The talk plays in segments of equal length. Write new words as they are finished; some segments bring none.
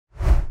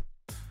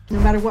No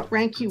matter what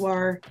rank you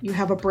are, you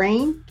have a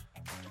brain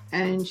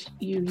and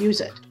you use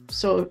it.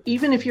 So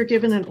even if you're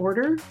given an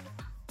order,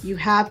 you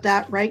have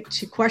that right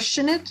to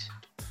question it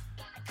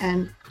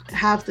and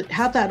have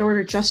that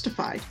order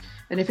justified.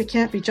 And if it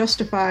can't be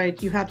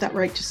justified, you have that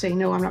right to say,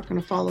 no, I'm not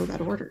going to follow that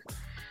order.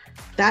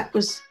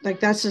 That's a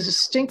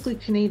distinctly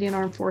Canadian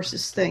Armed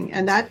Forces thing.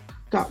 And that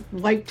got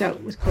wiped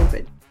out with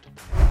COVID.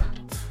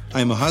 I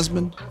am a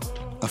husband,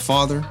 a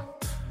father,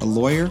 a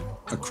lawyer,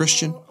 a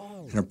Christian,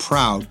 and a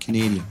proud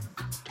Canadian.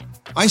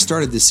 I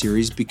started this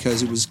series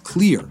because it was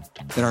clear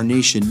that our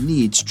nation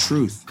needs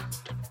truth.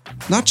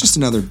 Not just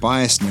another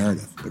biased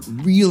narrative, but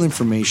real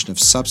information of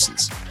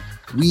substance.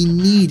 We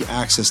need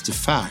access to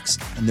facts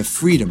and the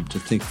freedom to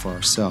think for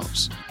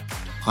ourselves.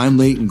 I'm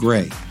Leighton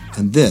Grey,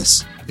 and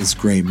this is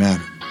Grey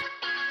Matter.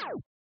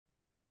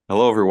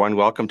 Hello, everyone.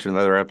 Welcome to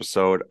another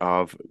episode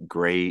of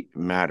Grey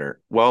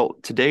Matter. Well,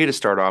 today to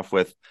start off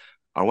with,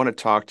 I want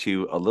to talk to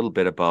you a little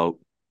bit about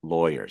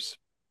lawyers.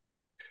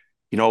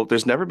 You know,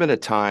 there's never been a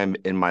time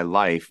in my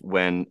life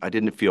when I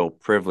didn't feel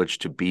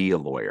privileged to be a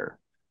lawyer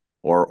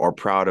or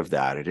proud of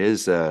that. It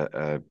is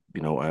a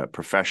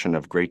profession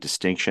of great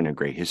distinction and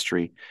great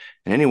history.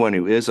 And anyone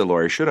who is a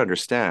lawyer should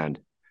understand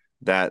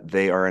that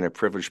they are in a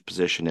privileged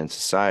position in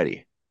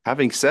society.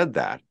 Having said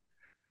that,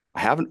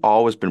 I haven't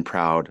always been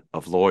proud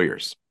of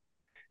lawyers.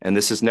 And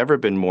this has never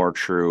been more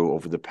true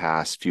over the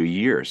past few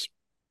years.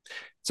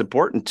 It's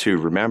important to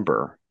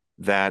remember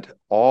that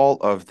all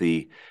of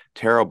the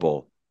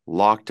terrible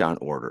lockdown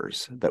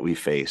orders that we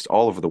faced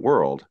all over the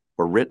world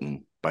were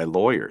written by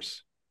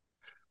lawyers.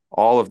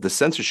 All of the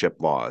censorship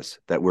laws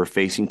that we're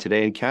facing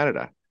today in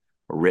Canada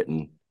were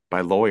written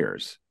by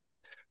lawyers.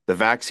 The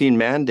vaccine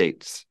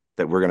mandates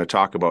that we're going to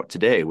talk about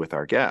today with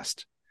our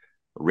guest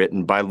were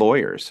written by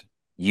lawyers.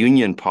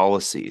 Union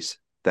policies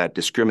that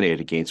discriminate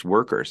against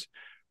workers,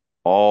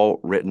 all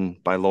written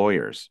by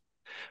lawyers.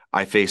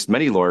 I faced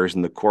many lawyers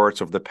in the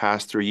courts over the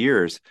past 3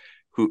 years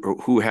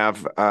who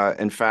have,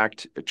 in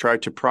fact,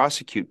 tried to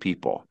prosecute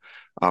people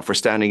for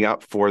standing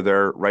up for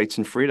their rights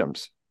and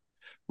freedoms.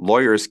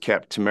 Lawyers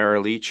kept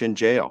Tamara Lich in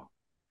jail.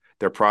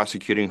 They're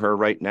prosecuting her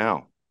right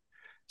now.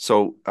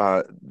 So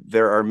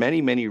there are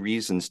many, many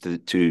reasons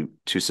to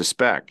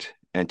suspect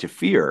and to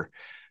fear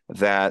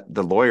that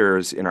the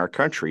lawyers in our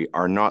country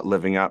are not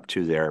living up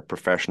to their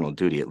professional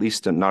duty, at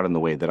least not in the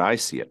way that I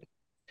see it.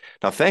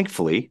 Now,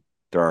 thankfully,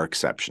 there are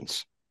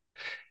exceptions.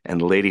 And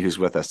the lady who's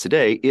with us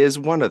today is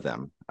one of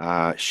them.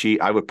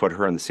 I would put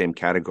her in the same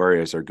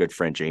category as our good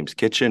friend James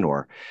Kitchen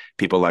or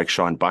people like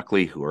Sean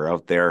Buckley who are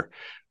out there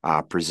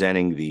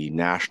presenting the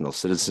National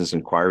Citizens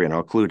Inquiry. And I'll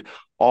include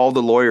all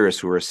the lawyers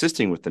who are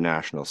assisting with the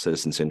National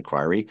Citizens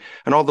Inquiry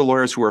and all the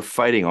lawyers who are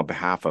fighting on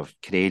behalf of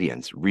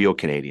Canadians, real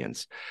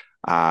Canadians.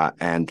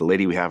 And the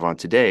lady we have on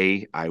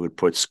today, I would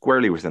put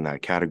squarely within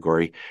that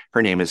category.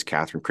 Her name is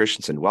Catherine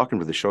Christensen. Welcome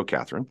to the show,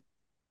 Catherine.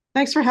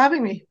 Thanks for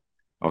having me.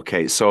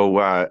 Okay, so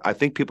I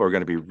think people are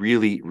going to be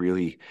really,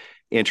 really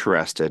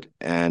interested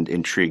and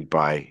intrigued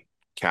by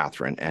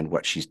Catherine and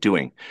what she's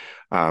doing.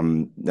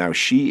 Now,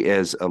 she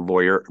is a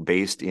lawyer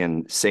based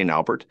in St.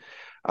 Albert,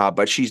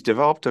 but she's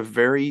developed a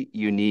very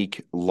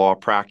unique law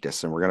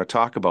practice, and we're going to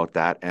talk about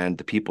that and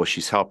the people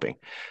she's helping.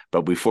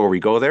 But before we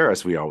go there,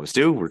 as we always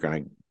do, we're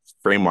going to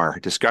frame our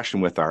discussion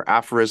with our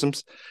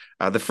aphorisms.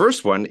 The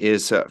first one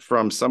is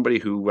from somebody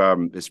who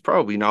is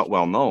probably not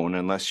well known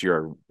unless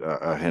you're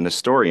an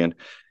historian.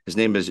 His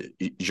name is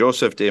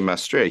Joseph de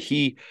Maistre.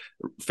 He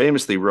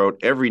famously wrote,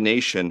 "Every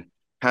nation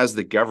has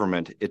the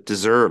government it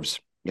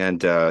deserves."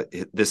 And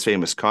this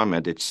famous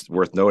comment, it's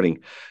worth noting,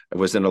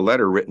 was in a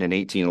letter written in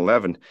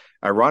 1811.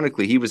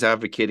 Ironically, he was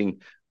advocating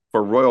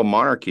for royal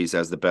monarchies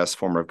as the best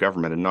form of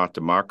government and not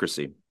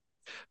democracy.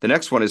 The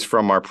next one is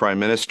from our Prime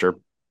Minister,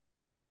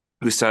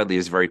 who sadly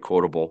is very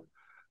quotable,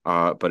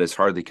 but is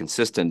hardly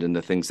consistent in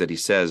the things that he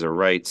says or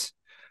writes.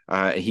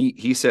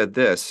 He said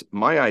this: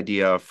 "My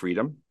idea of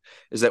freedom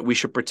is that we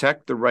should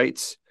protect the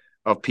rights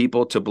of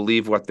people to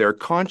believe what their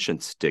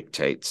conscience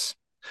dictates,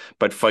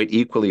 but fight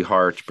equally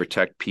hard to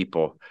protect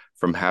people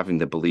from having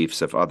the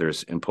beliefs of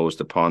others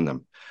imposed upon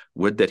them."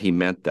 Would that he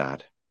meant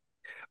that.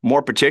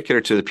 More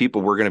particular to the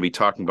people we're going to be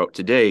talking about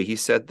today, he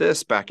said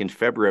this back in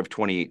February of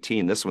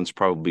 2018. This one's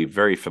probably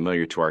very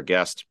familiar to our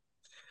guest.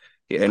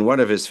 In one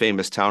of his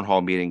famous town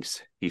hall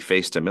meetings, he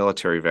faced a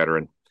military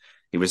veteran.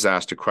 He was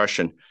asked a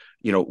question,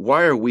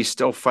 why are we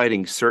still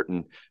fighting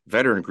certain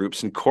veteran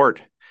groups in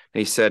court? And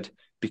he said,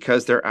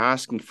 because they're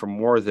asking for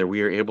more than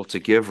we are able to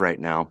give right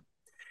now.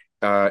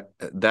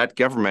 That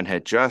government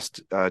had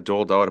just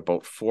doled out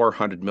about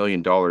 $400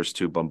 million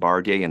to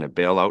Bombardier in a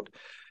bailout,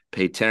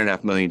 paid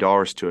 $10.5 million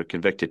to a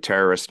convicted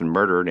terrorist and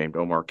murderer named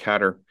Omar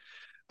Khadr,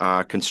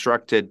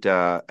 constructed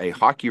a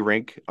hockey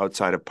rink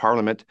outside of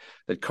Parliament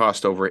that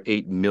cost over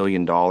 $8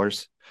 million,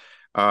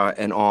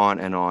 and on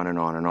and on and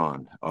on and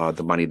on,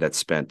 the money that's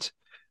spent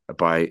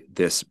by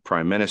this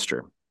Prime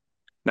Minister.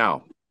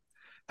 Now,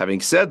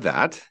 having said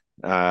that,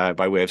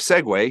 by way of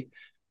segue,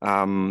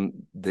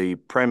 the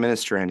Prime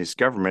Minister and his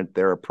government,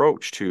 their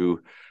approach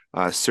to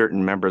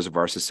certain members of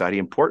our society,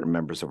 important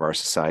members of our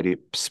society,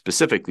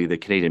 specifically the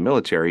Canadian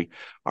military,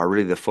 are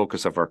really the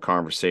focus of our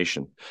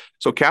conversation.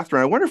 So,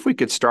 Catherine, I wonder if we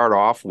could start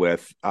off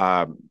with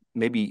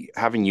maybe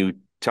having you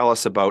tell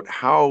us about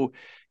how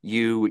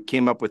you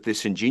came up with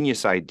this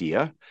ingenious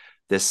idea,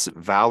 this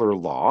valor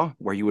law,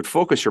 where you would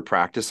focus your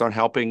practice on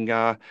helping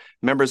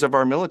members of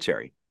our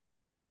military.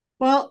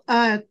 Well,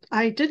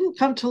 I didn't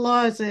come to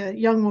law as a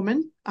young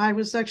woman. I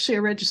was actually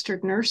a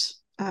registered nurse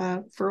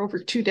for over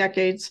 2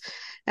 decades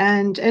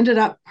and ended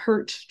up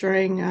hurt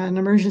during an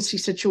emergency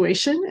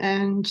situation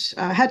and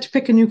had to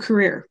pick a new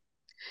career.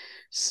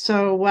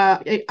 So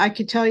I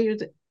could tell you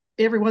that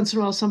every once in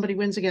a while somebody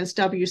wins against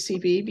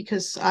WCB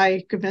because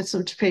I convinced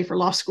them to pay for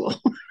law school.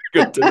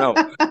 Good to know.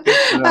 Good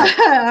to know.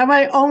 I'm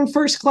my own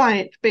first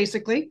client,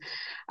 basically.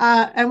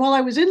 And while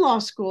I was in law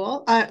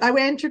school, I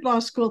entered law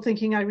school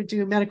thinking I would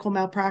do medical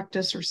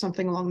malpractice or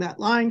something along that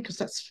line because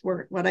that's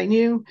what I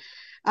knew.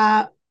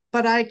 But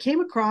I came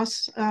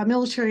across a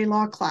military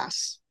law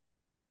class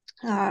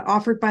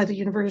offered by the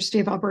University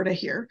of Alberta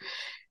here.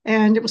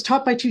 And it was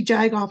taught by 2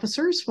 JAG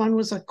officers. One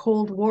was a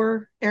Cold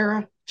War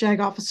era JAG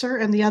officer,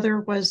 and the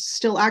other was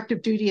still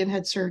active duty and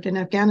had served in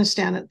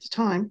Afghanistan at the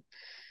time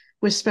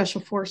with special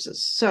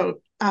forces.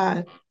 So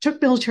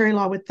took military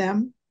law with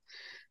them.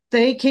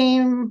 They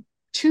came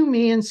to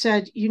me and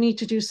said, you need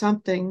to do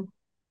something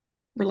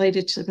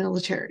related to the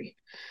military.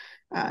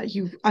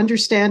 You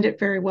understand it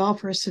very well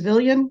for a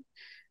civilian,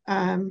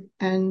 and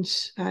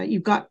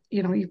you've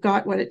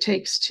got what it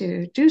takes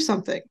to do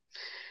something.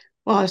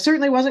 Well, I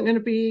certainly wasn't going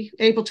to be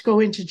able to go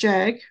into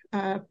JAG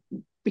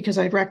because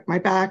I'd wrecked my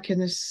back in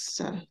this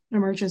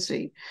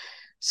emergency.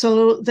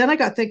 So then I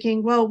got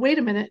thinking, well, wait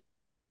a minute.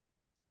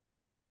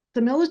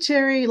 The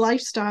military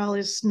lifestyle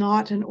is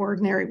not an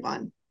ordinary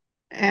one.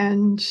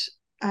 And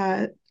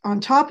on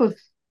top of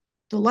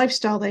the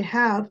lifestyle they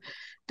have,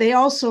 they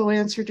also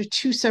answer to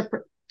 2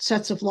 separate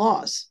sets of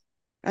laws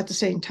at the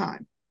same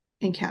time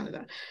in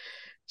Canada.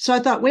 So I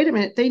thought, wait a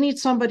minute, they need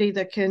somebody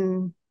that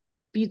can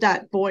be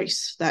that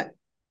voice, that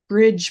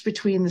bridge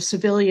between the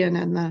civilian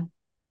and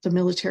the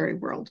military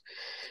world.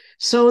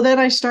 So then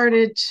I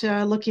started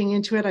looking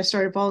into it. I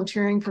started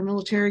volunteering for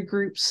military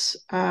groups,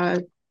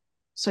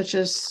 such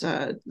as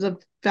the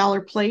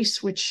Valor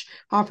Place, which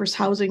offers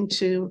housing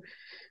to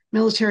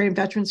military and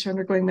veterans who are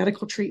undergoing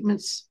medical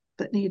treatments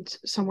that need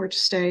somewhere to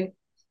stay.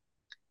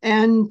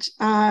 And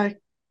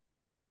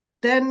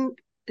then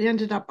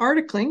ended up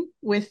articling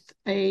with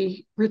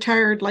a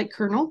retired light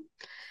colonel,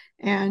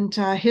 and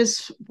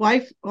his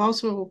wife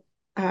also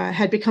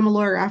had become a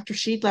lawyer after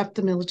she'd left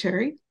the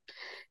military,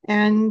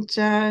 and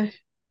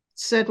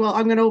said, well,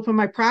 I'm going to open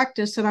my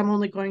practice and I'm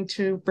only going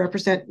to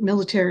represent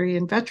military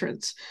and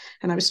veterans.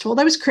 And I was told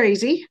I was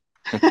crazy,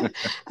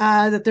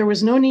 that there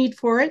was no need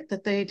for it,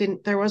 that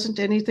there wasn't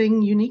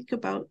anything unique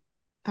about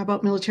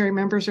military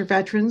members or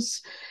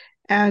veterans,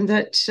 and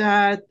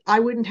that I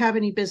wouldn't have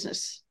any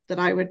business,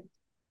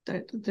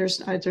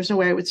 there's no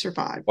way I would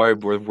survive. Why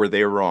were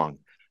they wrong?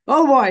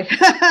 Oh boy.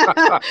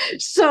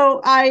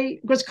 So I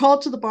was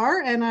called to the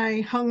bar and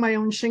I hung my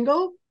own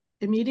shingle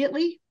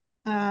immediately,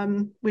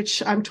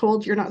 which I'm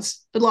told the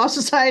Law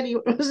Society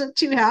wasn't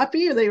too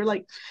happy. Or they were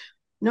like,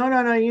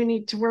 no, you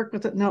need to work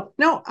with it. No,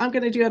 I'm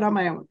going to do it on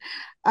my own.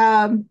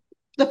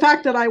 The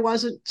fact that I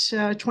wasn't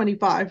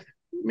 25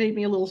 made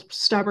me a little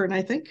stubborn,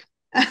 I think.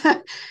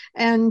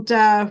 And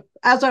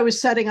as I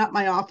was setting up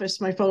my office,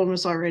 my phone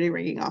was already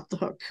ringing off the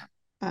hook.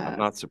 I'm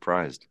not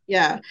surprised.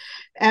 Yeah.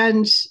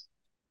 And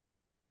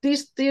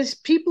these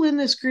people in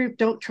this group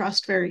don't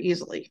trust very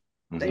easily.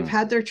 Mm-hmm. They've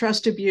had their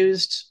trust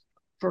abused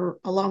for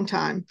a long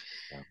time.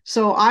 Yeah.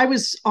 So I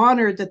was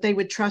honored that they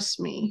would trust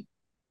me,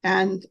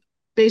 and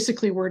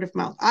basically word of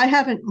mouth. I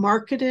haven't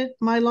marketed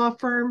my law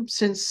firm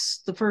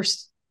since the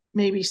first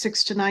maybe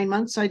 6 to 9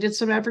 months. I did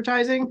some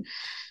advertising.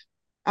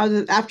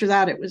 After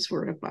that, it was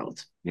word of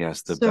mouth.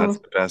 Yes, that's the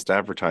best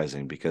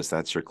advertising, because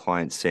that's your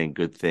clients saying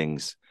good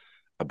things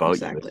about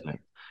exactly. you.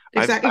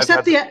 Exactly.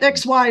 Except the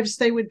ex-wives,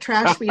 they would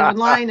trash me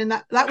online, and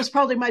that was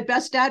probably my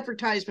best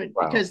advertisement.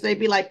 Wow. Because they'd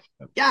be like,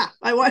 "Yeah,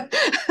 I want."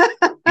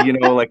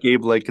 Like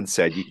Abe Lincoln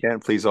said, you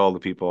can't please all the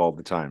people all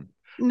the time.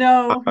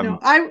 No.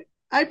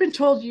 I've been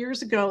told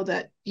years ago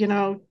that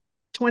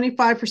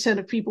 25%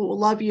 of people will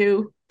love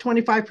you,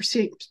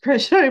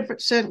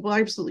 25% will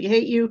absolutely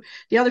hate you,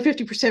 the other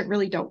 50%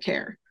 really don't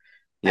care.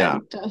 Yeah.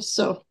 And,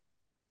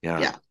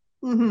 yeah.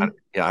 Mm-hmm.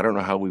 I don't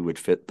know how we would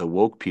fit the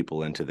woke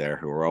people into there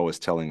who are always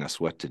telling us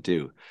what to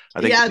do.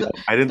 I think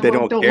they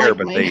don't care, like,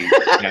 but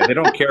they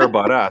don't care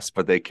about us,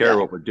 but they care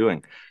what we're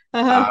doing.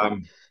 Uh-huh.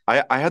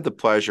 I had the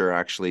pleasure,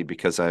 actually,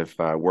 because I've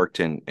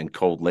worked in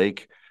Cold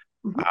Lake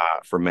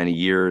for many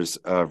years,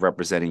 of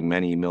representing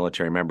many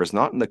military members,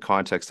 not in the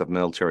context of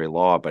military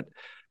law, but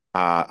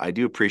I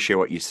do appreciate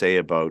what you say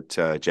about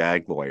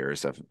JAG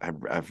lawyers.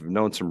 I've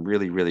known some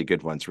really, really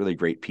good ones, really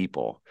great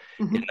people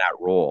in that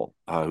role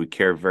who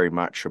care very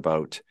much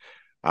about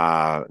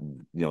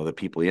the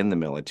people in the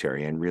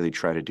military and really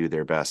try to do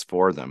their best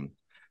for them.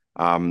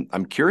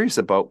 I'm curious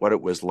about what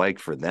it was like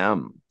for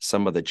them,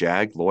 some of the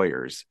JAG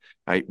lawyers.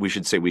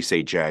 We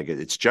say JAG,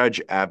 it's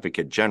Judge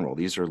Advocate General.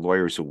 These are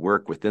lawyers who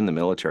work within the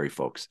military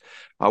folks.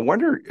 I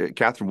wonder,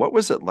 Catherine, what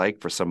was it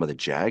like for some of the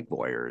JAG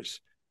lawyers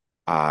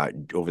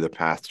over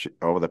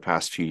the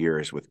past few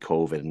years with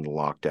COVID and the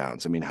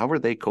lockdowns? I mean, how were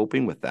they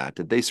coping with that?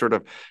 Did they sort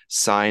of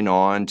sign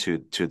on to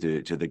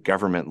the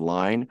government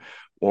line?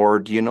 Or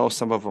do you know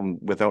some of them,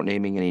 without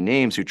naming any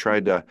names, who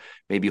tried to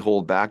maybe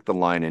hold back the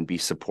line and be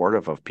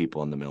supportive of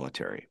people in the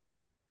military?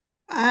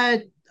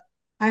 I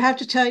I have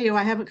to tell you,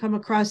 I haven't come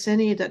across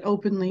any that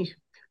openly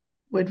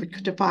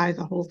would defy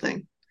the whole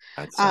thing.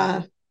 That's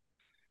Uh,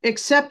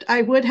 Except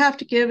I would have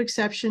to give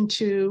exception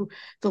to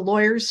the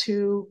lawyers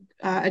who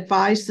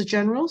advise the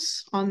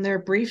generals on their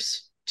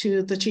briefs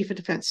to the chief of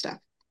defense staff.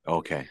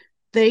 okay,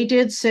 They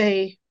did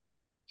say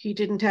he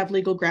didn't have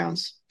legal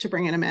grounds to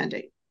bring in a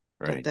mandate.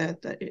 right.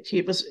 That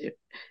he was,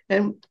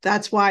 and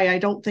that's why I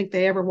don't think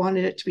they ever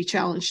wanted it to be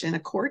challenged in a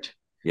court,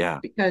 Yeah.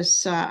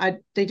 because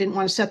they didn't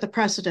want to set the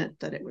precedent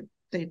that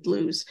they'd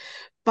lose.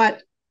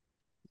 But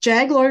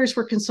JAG lawyers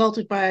were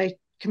consulted by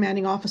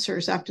commanding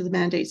officers after the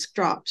mandates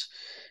dropped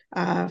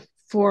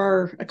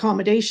for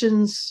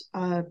accommodations.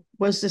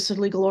 Was this a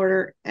legal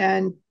order?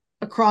 And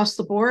across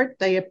the board,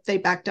 they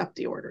backed up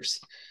the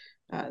orders,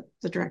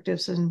 the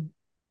directives, and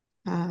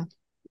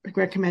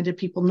recommended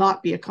people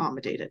not be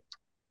accommodated.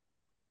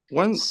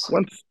 One So,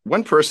 one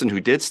one person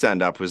who did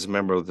stand up was a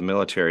member of the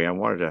military. I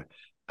wanted to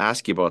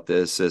ask you about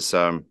this. Is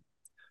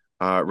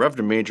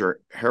Reverend Major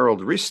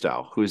Harold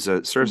Ristow, who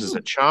serves as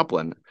a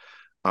chaplain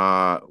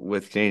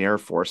with Canadian Air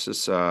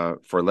Forces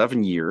for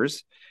 11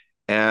 years.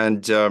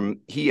 And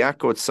he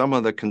echoed some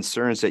of the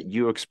concerns that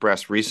you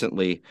expressed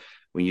recently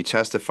when you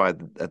testified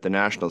at the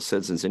National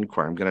Citizens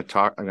Inquiry. I'm going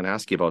to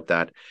ask you about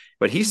that.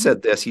 But he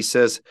said this. He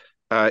says,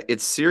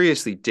 it's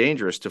seriously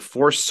dangerous to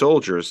force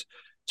soldiers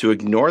to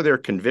ignore their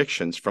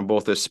convictions from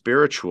both a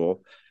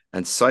spiritual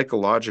and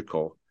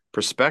psychological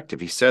perspective.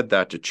 He said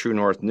that to True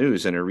North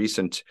News in a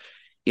recent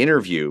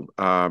interview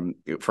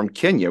from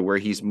Kenya, where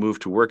he's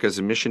moved to work as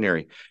a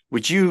missionary.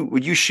 Would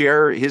you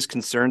share his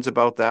concerns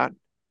about that?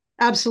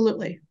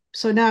 absolutely.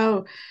 So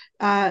now,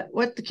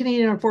 what the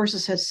Canadian Armed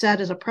Forces has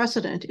said as a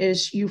precedent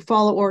is you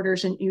follow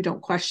orders and you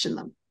don't question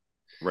them.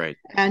 Right.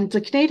 And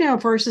the Canadian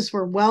Armed Forces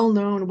were well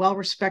known, well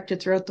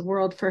respected throughout the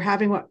world for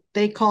having what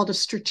they called a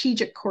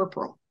strategic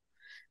corporal.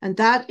 And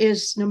that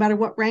is, no matter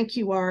what rank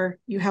you are,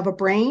 you have a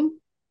brain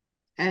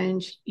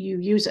and you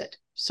use it.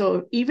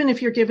 So even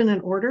if you're given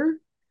an order,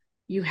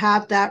 you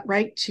have that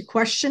right to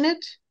question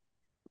it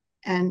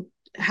and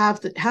have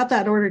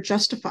that order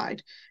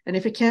justified. And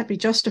if it can't be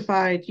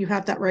justified, you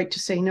have that right to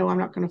say, no, I'm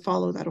not going to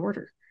follow that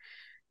order.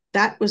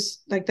 That's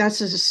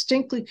a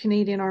distinctly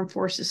Canadian Armed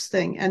Forces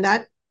thing. And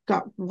that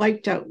got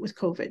wiped out with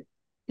COVID,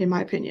 in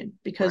my opinion,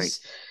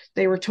 because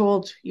they were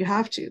told you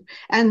have to.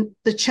 And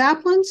the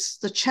chaplains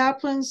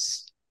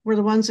were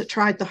the ones that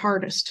tried the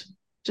hardest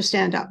to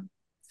stand up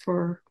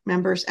for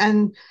members,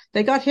 and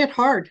they got hit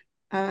hard.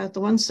 The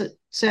ones that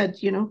said,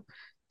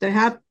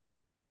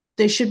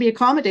 they should be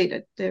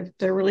accommodated.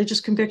 Their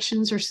religious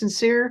convictions are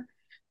sincere,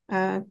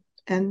 and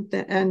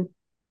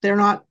they're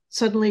not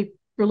suddenly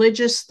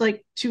religious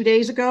like 2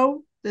 days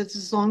ago. This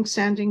is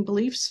long-standing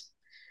beliefs,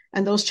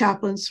 and those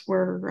chaplains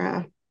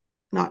were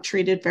not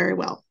treated very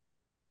well.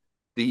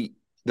 The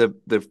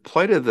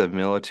plight of the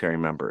military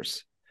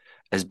members,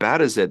 as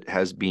bad as it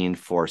has been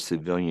for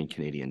civilian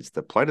Canadians,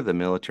 the plight of the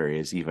military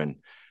is even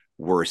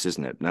worse,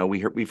 isn't it? Now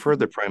we've heard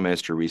the Prime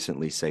Minister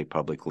recently say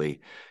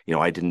publicly,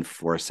 I didn't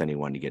force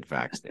anyone to get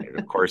vaccinated.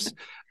 Of course,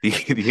 the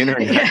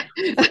internet.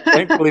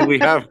 Thankfully, we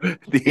have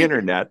the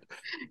internet.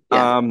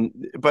 Yeah.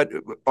 But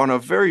on a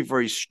very,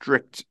 very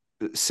strict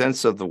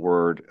sense of the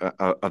word,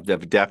 of the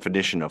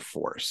definition of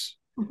force.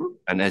 Mm-hmm.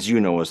 And as you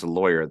know, as a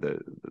lawyer,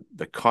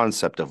 the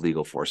concept of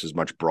legal force is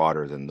much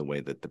broader than the way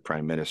that the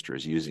Prime Minister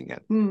is using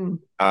it.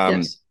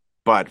 Yes.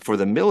 But for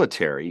the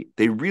military,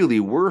 they really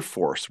were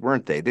forced,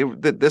 weren't they?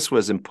 This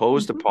was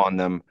imposed upon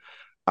them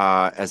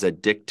as a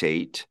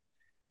dictate,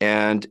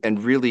 and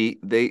really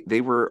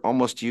they were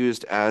almost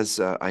used as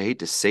I hate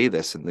to say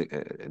this and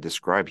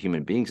describe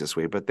human beings this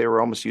way, but they were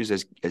almost used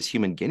as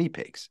human guinea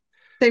pigs.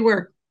 They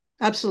were,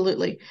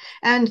 absolutely,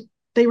 and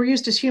they were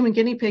used as human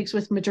guinea pigs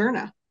with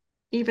Moderna,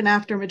 even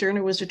after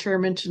Moderna was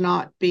determined to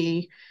not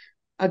be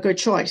a good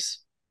choice.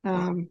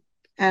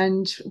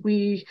 And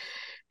we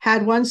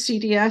had one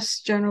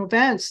CDS, General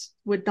Vance,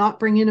 would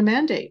not bring in a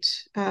mandate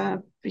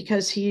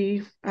because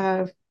it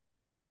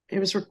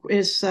was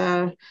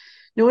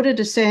noted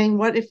as saying,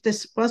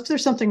 was there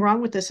something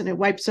wrong with this and it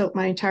wipes out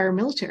my entire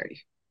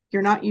military?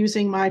 You're not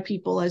using my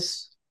people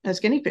as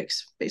guinea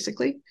pigs,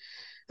 basically.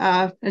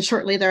 And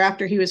shortly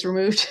thereafter, he was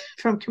removed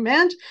from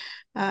command.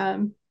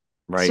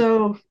 Right.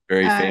 So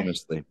very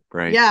famously,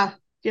 right.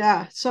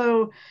 Yeah.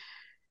 So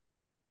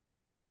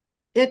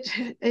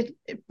it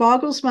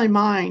boggles my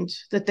mind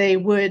that they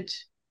would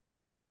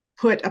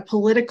put a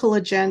political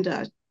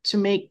agenda to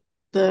make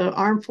the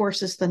armed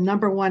forces the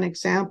number one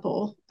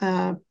example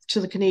to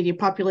the Canadian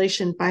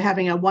population by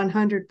having a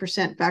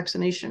 100%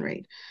 vaccination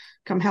rate.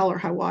 come hell or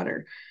high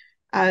water.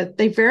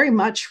 They very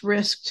much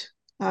risked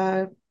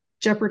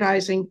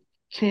jeopardizing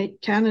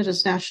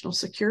Canada's national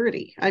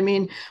security. I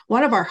mean,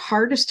 one of our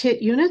hardest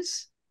hit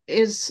units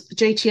is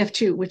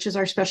JTF2, which is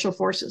our special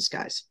forces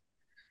guys.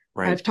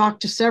 Right. I've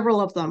talked to several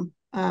of them,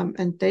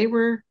 and they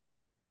were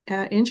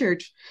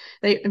injured.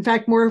 In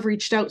fact, more have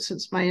reached out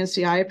since my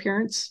NCI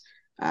appearance.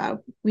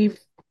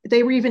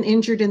 They were even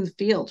injured in the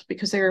field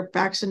because they were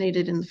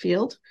vaccinated in the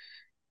field.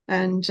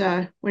 And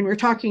when we're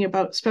talking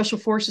about special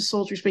forces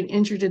soldiers being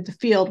injured in the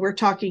field, we're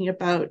talking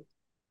about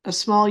a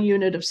small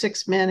unit of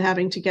 6 men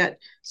having to get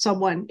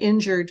someone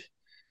injured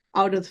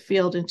out of the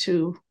field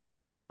into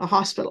a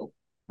hospital,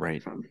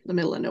 right, from the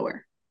middle of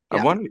nowhere.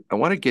 Yeah. I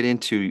want to get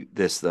into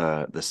this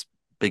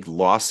big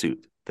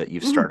lawsuit that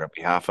you've started on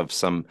behalf of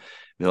some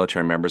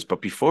military members.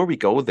 But before we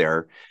go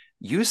there,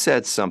 you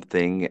said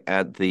something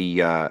at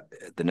the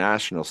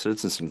National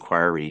Citizens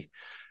Inquiry,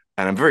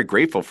 and I'm very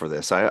grateful for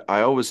this. I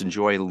always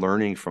enjoy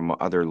learning from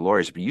other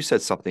lawyers, but you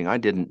said something I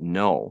didn't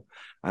know.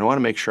 I want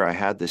to make sure I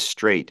had this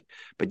straight.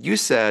 But you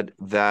said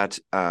that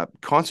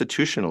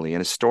constitutionally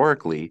and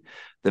historically,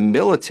 the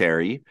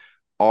military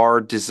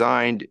are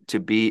designed to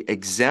be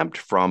exempt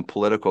from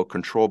political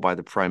control by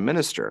the Prime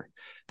Minister.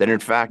 That in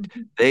fact,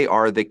 they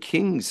are the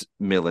King's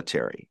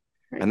military.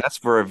 Right. And that's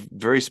for a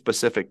very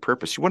specific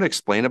purpose. You want to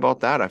explain about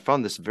that? I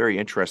found this very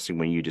interesting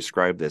when you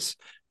described this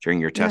during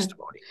your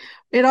testimony.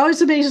 It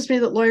always amazes me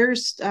that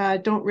lawyers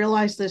don't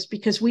realize this,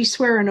 because we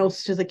swear an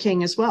oath to the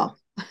King as well.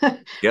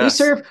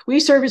 Yes. We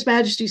serve His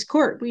Majesty's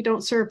court. We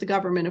don't serve the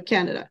government of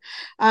Canada.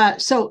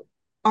 So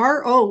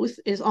our oath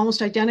is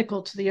almost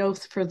identical to the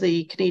oath for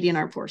the Canadian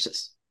Armed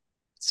Forces.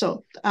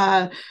 So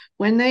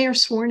when they are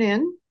sworn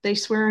in, they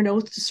swear an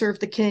oath to serve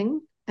the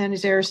King and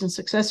his heirs and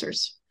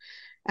successors.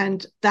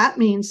 And that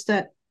means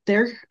that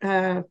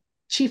their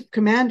chief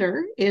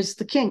commander is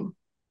the King.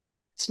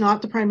 It's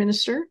not the Prime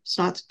Minister. It's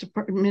not the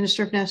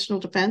Minister of National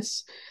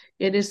Defense.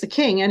 It is the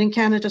King. And in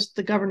Canada,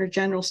 the Governor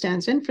General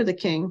stands in for the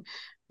King,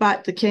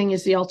 but the King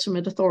is the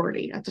ultimate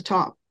authority at the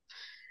top.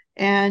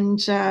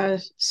 And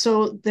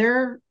so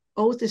their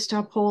oath is to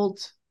uphold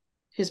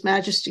His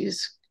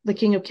Majesty's, the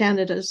King of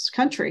Canada's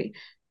country,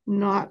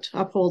 not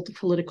uphold the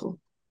political.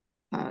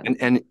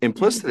 And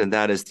implicit in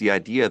that is the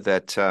idea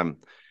that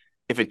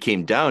if it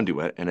came down to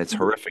it, and it's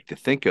horrific to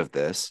think of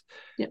this,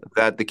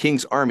 that the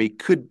King's army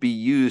could be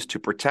used to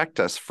protect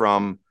us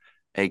from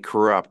a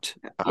corrupt,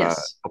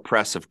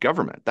 oppressive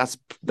government. That's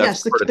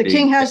yes. The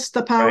King has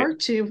the power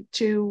to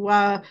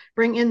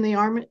bring in the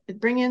army,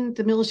 bring in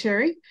the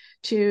military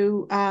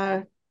to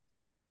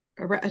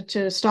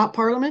stop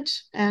Parliament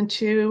and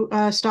to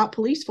stop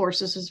police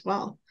forces as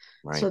well.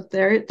 Right. So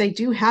they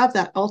do have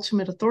that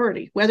ultimate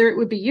authority. Whether it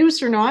would be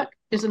used or not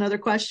is another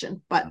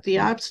question, but the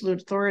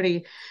absolute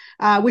authority,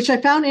 which I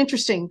found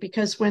interesting,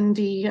 because when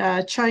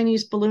the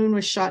Chinese balloon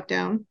was shot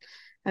down,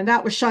 and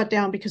that was shot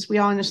down because we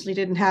honestly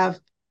didn't have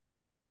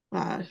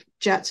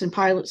jets and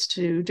pilots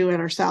to do it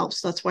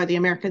ourselves. That's why the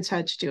Americans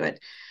had to do it.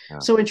 Yeah.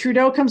 So when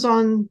Trudeau comes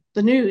on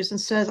the news and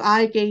says,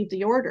 I gave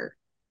the order.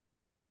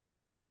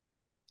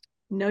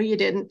 No, you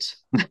didn't.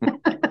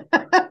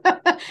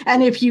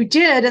 And if you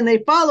did and they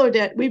followed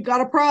it, we've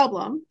got a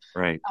problem.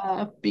 Right.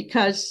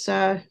 Because,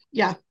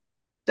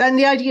 then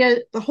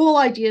the whole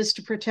idea is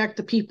to protect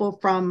the people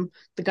from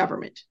the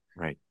government.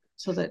 Right.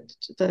 So that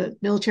the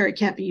military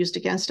can't be used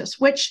against us,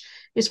 which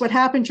is what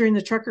happened during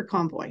the trucker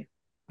convoy.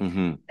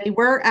 They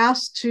were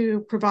asked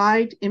to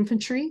provide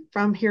infantry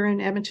from here in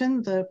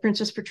Edmonton. The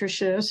Princess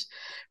Patricias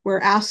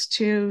were asked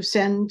to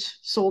send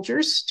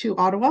soldiers to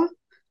Ottawa,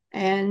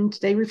 and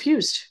they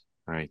refused.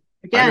 Right.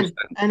 Again,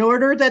 an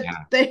order that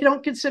they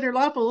don't consider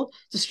lawful,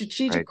 the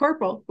strategic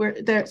corporal, where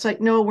it's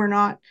like, no, we're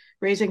not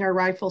raising our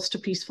rifles to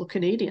peaceful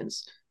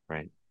Canadians.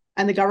 Right.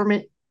 And the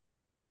government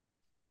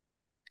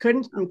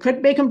couldn't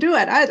make them do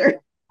it either.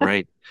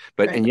 Right.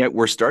 But and yet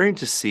we're starting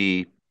to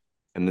see,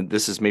 and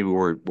this is maybe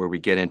where we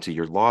get into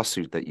your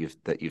lawsuit that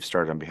you've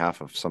started on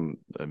behalf of some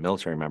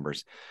military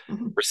members.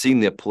 We're seeing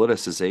the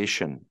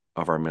politicization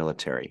of our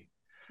military.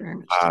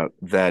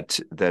 That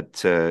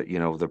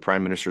the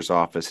Prime Minister's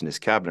office and his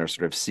cabinet are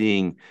sort of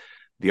seeing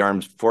the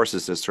armed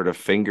forces as sort of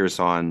fingers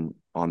on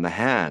the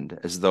hand,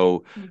 as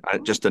though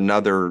just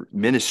another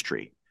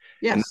ministry.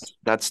 Yes,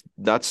 and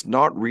that's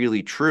not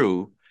really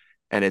true,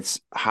 and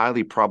it's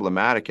highly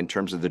problematic in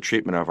terms of the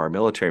treatment of our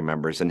military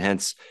members. And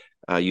hence,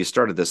 you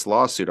started this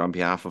lawsuit on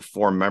behalf of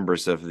 4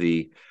 members of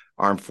the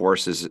armed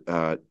forces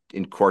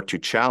in court to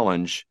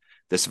challenge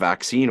this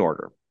vaccine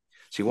order.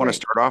 So you want to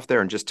start off there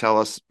and just tell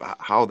us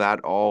how that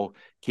all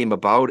came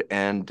about,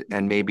 and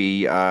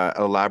maybe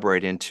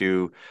elaborate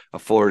into a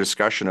fuller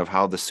discussion of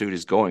how the suit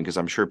is going, because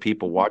I'm sure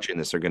people watching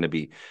this are going to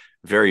be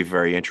very,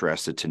 very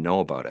interested to know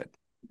about it.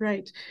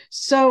 Right.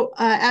 So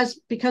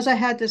because I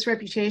had this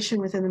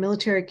reputation within the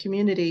military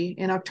community,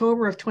 in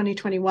October of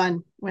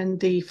 2021, when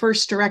the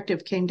first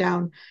directive came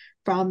down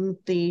from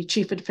the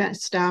Chief of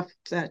Defense Staff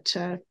that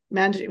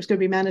it was going to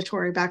be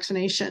mandatory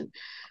vaccination,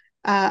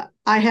 I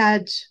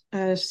had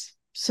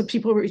some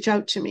people reach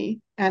out to me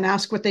and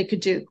ask what they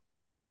could do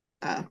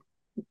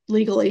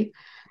legally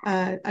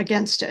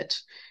against it.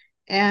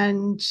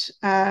 And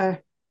I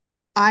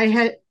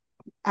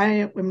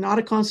am not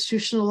a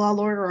constitutional law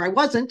lawyer, or I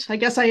wasn't. I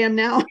guess I am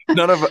now.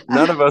 None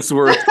of us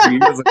were 3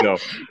 years ago.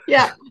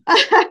 Yeah.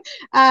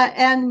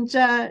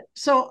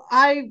 So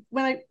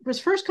when I was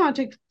first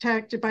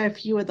contacted by a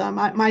few of them,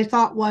 my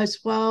thought was,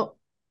 well,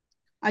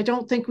 I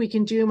don't think we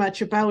can do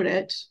much about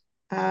it.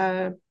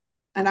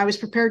 And I was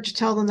prepared to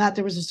tell them that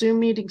there was a Zoom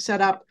meeting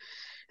set up.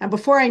 And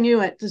before I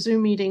knew it, the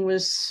Zoom meeting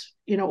was,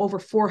 over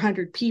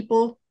 400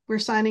 people were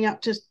signing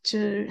up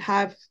to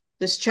have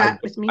this chat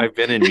with me. I've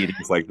been in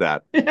meetings like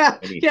that. Yeah.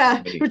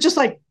 It was just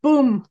like,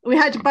 boom, we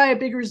had to buy a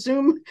bigger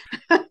Zoom,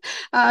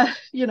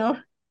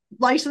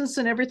 license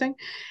and everything.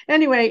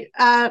 Anyway,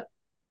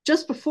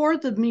 just before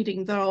the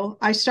meeting, though,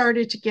 I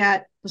started to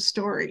get the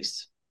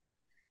stories.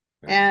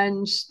 Okay.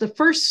 And the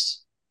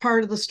first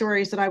part of the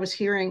stories that I was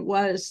hearing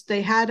was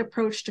they had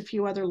approached a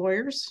few other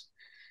lawyers.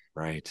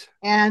 Right.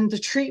 And the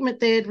treatment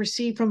they had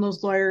received from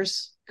those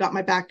lawyers got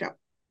my back up.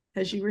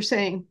 As you were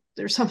saying,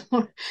 there's some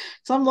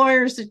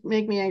lawyers that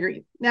make me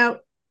angry. Now,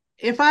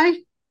 if I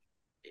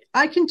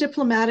can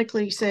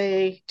diplomatically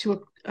say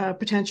to a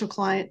potential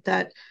client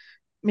that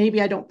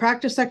maybe I don't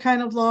practice that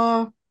kind of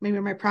law, maybe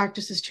my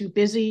practice is too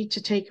busy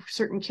to take a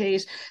certain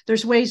case,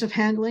 there's ways of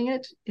handling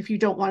it if you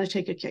don't want to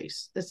take a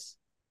case. That's,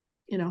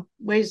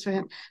 ways for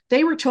him.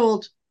 They were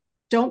told,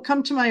 don't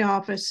come to my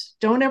office,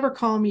 don't ever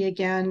call me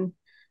again,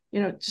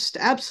 just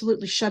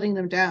absolutely shutting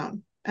them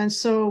down. And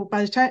so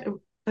by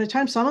the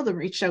time some of them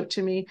reached out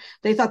to me,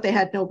 they thought they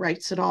had no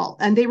rights at all.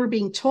 And they were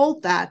being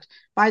told that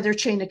by their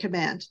chain of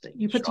command, that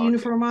you put the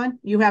uniform on,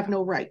 you have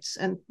no rights,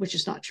 and which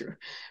is not true.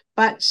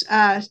 But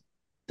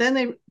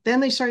then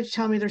they started to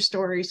tell me their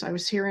stories. I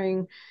was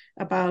hearing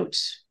about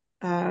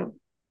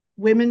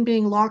women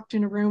being locked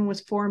in a room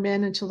with 4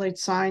 men until they'd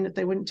sign that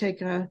they wouldn't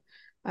take a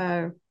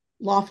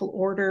lawful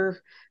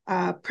order,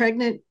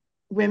 pregnant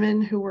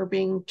women who were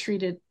being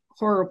treated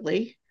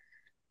horribly,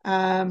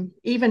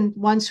 even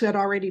ones who had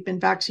already been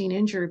vaccine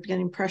injured,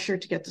 getting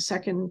pressured to get the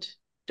second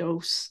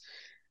dose.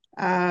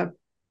 That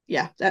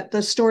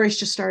the stories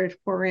just started to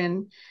pour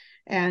in.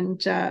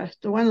 And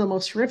one of the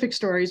most horrific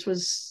stories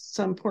was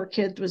some poor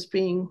kid was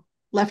being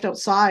left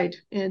outside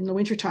in the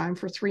wintertime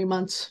for 3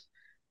 months,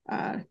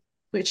 and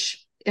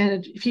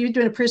if you'd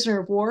been a prisoner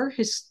of war,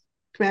 his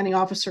commanding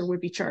officer would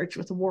be charged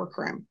with a war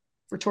crime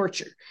for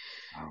torture.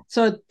 Wow.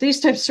 So these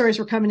types of stories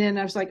were coming in, and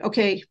I was like,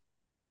 okay,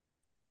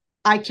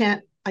 I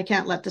can't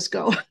let this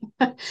go.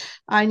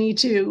 I need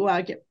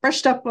to get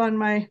brushed up on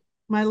my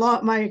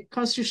law, my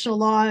constitutional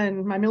law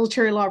and my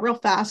military law real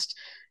fast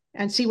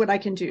and see what I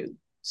can do.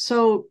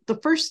 So the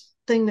first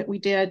thing that we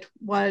did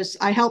was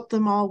I helped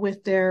them all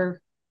with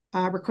their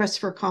requests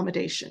for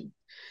accommodation.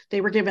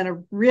 They were given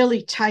a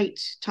really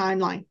tight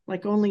timeline,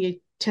 like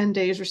only 10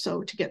 days or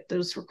so to get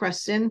those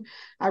requests in.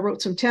 I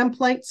wrote some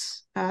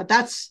templates.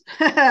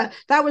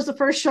 That was the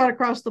first shot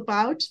across the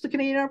bow to the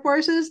Canadian Armed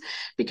Forces,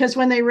 because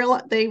when they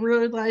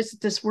realized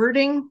that this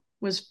wording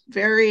was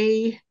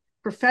very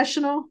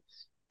professional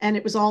and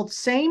it was all the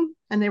same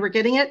and they were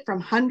getting it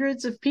from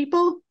hundreds of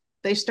people,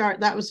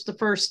 that was the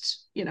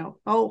first,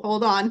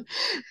 hold on.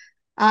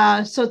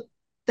 So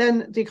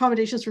then the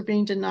accommodations were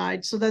being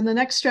denied. So then the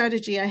next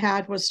strategy I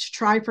had was to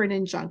try for an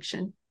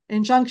injunction.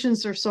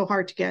 Injunctions are so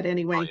hard to get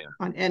anyway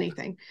on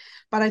anything.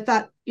 But I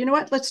thought, you know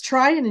what, let's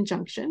try an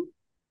injunction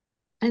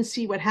and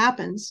see what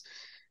happens.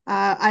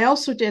 I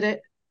also did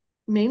it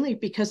mainly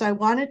because I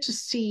wanted to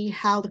see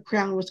how the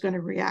Crown was going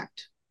to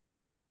react.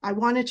 I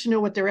wanted to know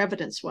what their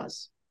evidence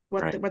was,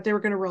 what they were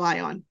going to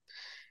rely on.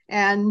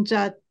 And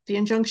the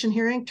injunction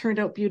hearing turned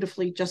out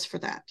beautifully just for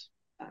that.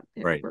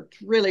 It worked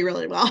really,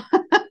 really well.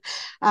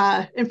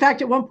 In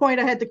fact, at one point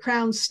I had the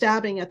Crown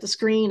stabbing at the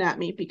screen at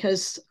me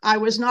because I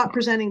was not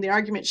presenting the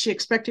argument she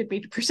expected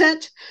me to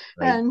present.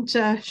 And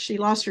she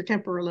lost her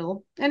temper a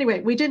little.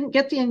 Anyway, we didn't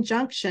get the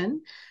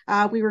injunction.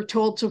 We were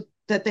told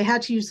that they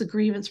had to use the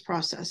grievance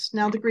process.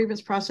 Now the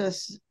grievance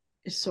process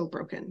is so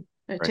broken.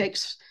 It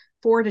takes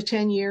 4 to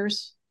 10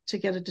 years to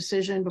get a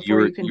decision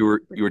before you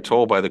were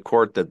told by the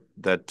court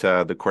that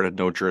the court had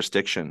no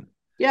jurisdiction.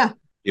 Yeah.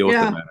 Deal with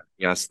the matter.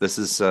 Yes, this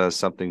is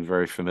something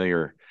very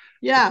familiar.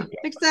 Yeah,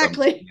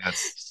 exactly.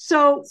 Yes.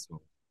 So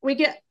we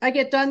get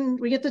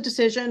the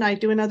decision. I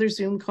do another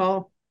Zoom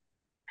call,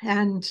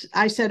 and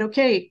I said,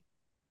 okay,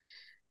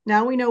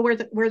 now we know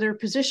where their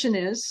position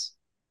is.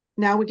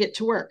 Now we get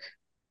to work.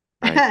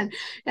 Right.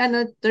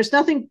 And there's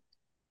nothing.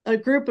 A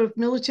group of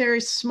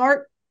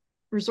smart,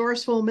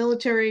 resourceful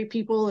military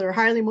people that are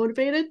highly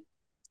motivated.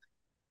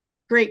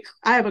 Great.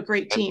 I have a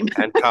great team.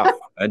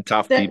 And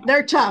tough people.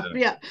 They're tough.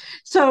 Yeah.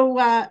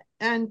 So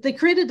and they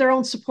created their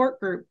own support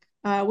group,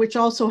 which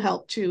also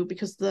helped too,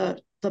 because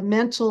the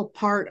mental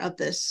part of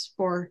this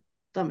for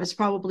them has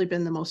probably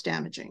been the most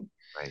damaging.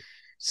 Right.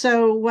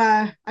 So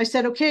I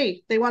said,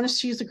 okay, they want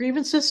us to use the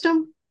grievance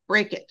system,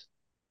 break it.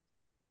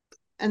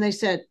 And they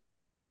said,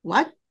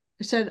 what?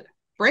 I said,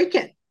 break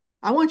it.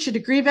 I want you to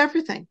grieve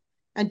everything.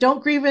 And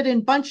don't grieve it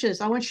in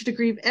bunches. I want you to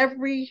grieve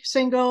every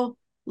single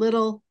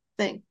little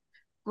thing.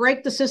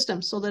 Break the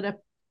system so that if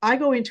I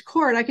go into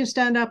court, I can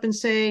stand up and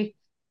say,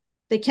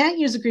 they can't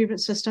use the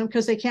grievance system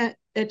because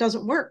it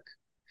doesn't work.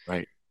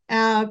 Right.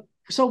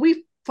 So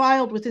we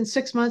filed within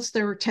 6 months,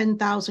 there were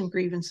 10,000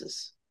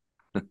 grievances.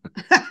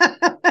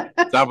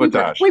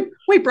 Sabotage.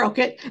 we broke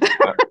it.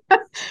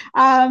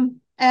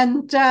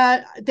 And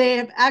they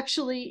have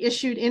actually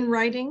issued in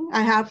writing.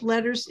 I have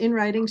letters in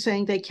writing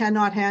saying they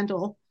cannot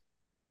handle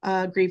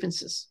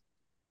grievances.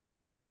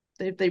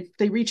 They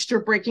reached a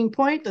breaking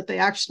point that they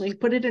actually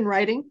put it in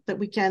writing that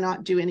we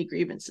cannot do any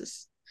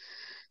grievances.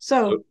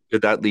 So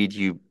did that lead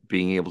you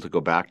being able to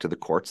go back to the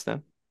courts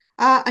then?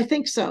 I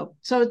think so.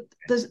 So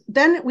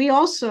then we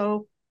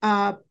also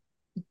the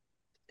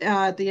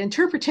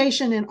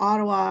interpretation in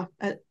Ottawa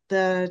at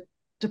the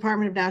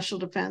Department of National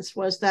Defense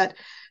was that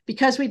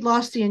because we'd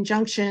lost the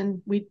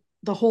injunction,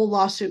 the whole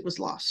lawsuit was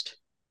lost.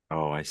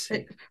 Oh, I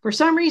see. For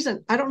some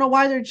reason, I don't know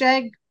why their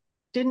JAG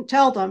didn't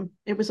tell them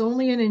it was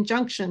only an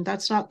injunction.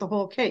 That's not the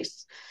whole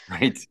case.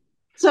 Right.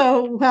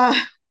 So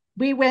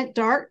we went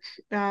dark,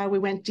 we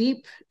went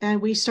deep,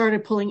 and we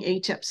started pulling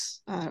ATIPs,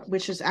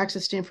 which is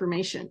access to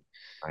information.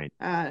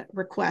 Right.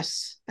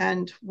 Requests,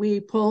 and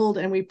we pulled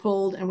and we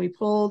pulled and we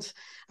pulled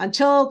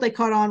until they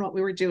caught on what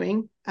we were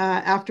doing.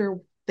 After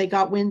they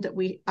got wind that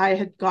I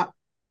had got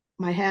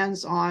my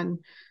hands on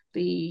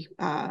the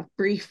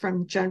brief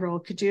from General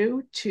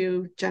Cadieux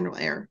to General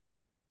Eyre,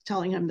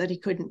 telling him that he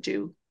couldn't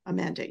do a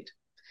mandate.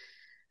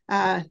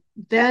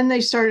 Then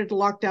they started to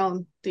lock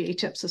down the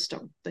ATIP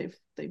system. They've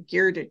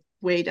geared it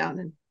way down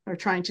and are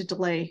trying to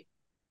delay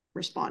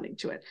responding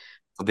to it.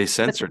 So they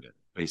censored it,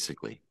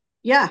 basically.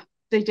 Yeah.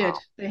 They did. Wow.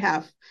 They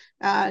have,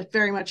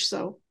 very much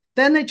so.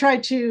 Then they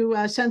tried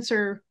to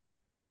censor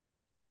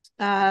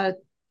General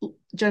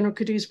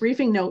Cadieux's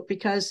briefing note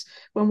because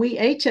when we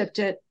ATIP'd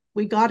it,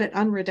 we got it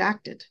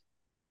unredacted,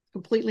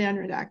 completely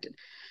unredacted.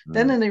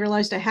 Then they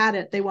realized I had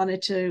it. They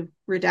wanted to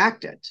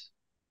redact it.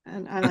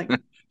 And I'm like,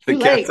 the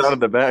cat's out of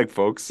the bag,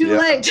 folks. Too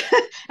late.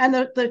 And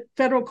the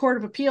Federal Court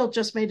of Appeal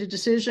just made a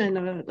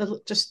decision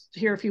just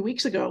here a few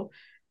weeks ago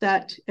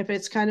that if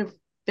it's kind of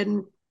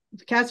been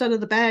the cat's out of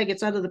the bag,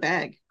 it's out of the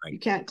bag. Right. You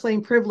can't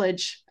claim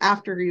privilege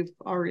after you've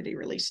already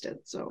released it.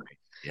 So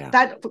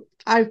that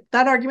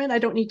argument I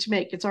don't need to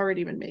make. It's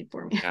already been made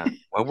for me. Yeah.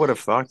 I would have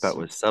thought that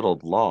was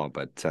settled law,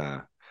 but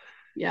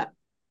yeah.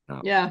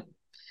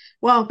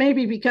 Well,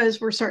 maybe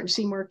because we're starting to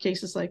see more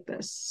cases like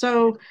this.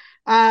 So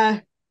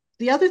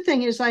the other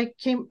thing is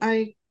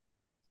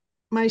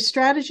my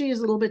strategy is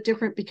a little bit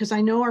different because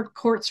I know our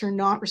courts are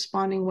not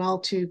responding well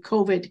to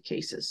COVID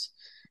cases.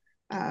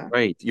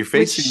 Right.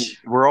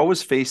 We're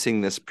always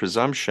facing this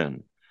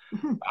presumption,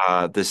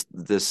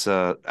 this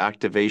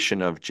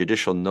activation of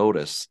judicial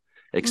notice,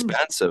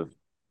 expansive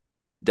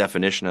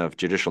definition of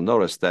judicial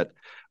notice that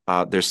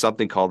there's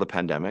something called a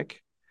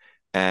pandemic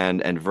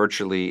and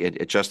virtually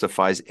it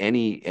justifies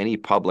any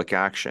public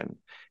action,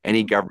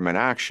 any government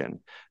action,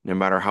 no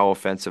matter how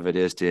offensive it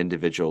is to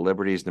individual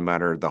liberties, no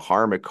matter the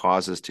harm it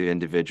causes to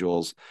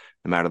individuals,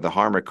 no matter the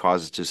harm it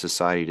causes to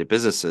society, to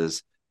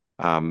businesses.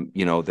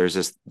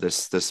 There's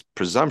this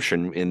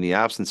presumption in the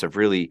absence of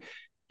really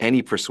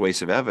any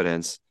persuasive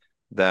evidence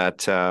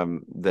that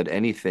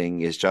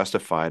anything is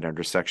justified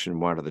under Section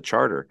 1 of the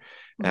Charter.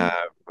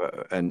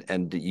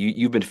 And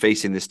you've been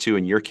facing this too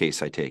in your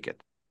case, I take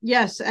it.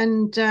 Yes,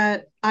 and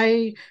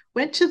I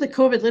went to the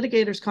COVID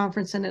litigators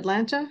conference in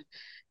Atlanta,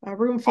 a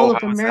room full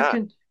of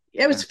American.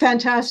 It was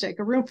fantastic.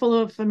 A room full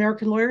of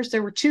American lawyers.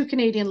 There were 2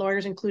 Canadian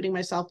lawyers, including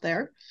myself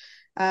there.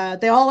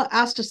 They all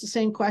asked us the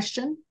same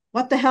question.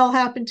 What the hell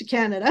happened to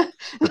Canada?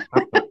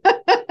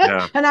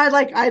 And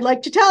I'd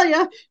like to tell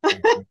you.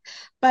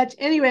 But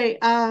anyway,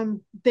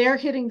 they're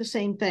hitting the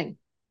same thing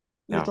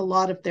with a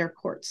lot of their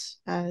courts.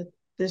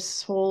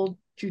 This whole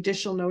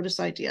judicial notice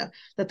idea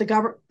that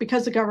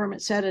because the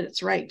government said it,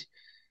 it's right.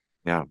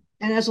 Yeah.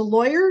 And as a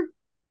lawyer,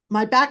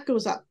 my back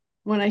goes up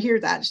when I hear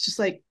that. It's just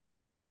like,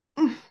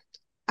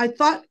 I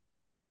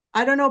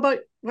don't know about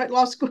what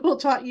law school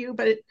taught you,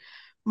 but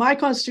my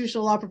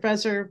constitutional law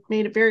professor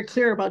made it very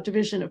clear about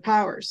division of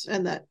powers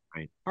and that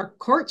our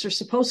courts are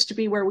supposed to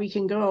be where we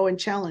can go and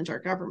challenge our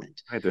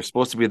government. Right. They're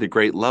supposed to be the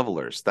great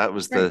levelers. That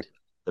was the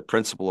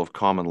principle of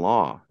common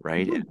law,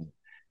 right? And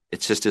it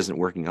just isn't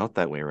working out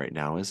that way right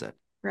now, is it?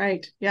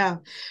 Right. Yeah.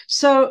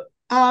 So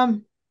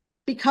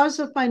because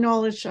of my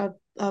knowledge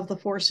of the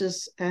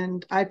forces,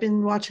 and I've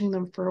been watching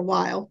them for a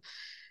while,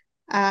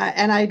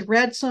 and I'd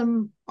read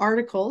some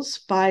articles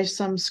by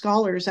some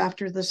scholars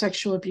after the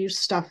sexual abuse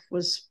stuff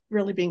was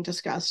really being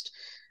discussed,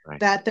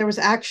 that there was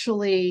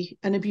actually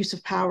an abuse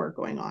of power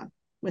going on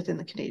within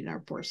the Canadian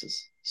Armed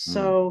Forces.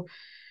 So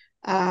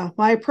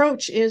my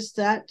approach is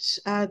that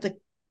the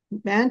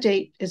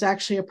mandate is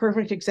actually a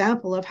perfect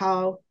example of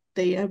how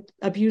they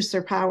abuse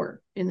their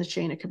power in the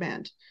chain of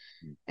command.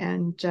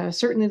 And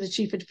certainly the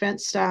Chief of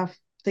Defense Staff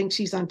thinks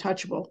he's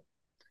untouchable.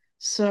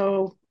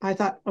 So I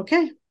thought,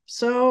 okay,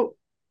 so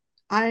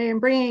I am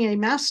bringing a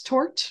mass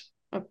tort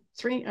of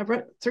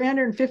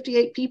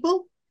 358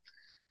 people.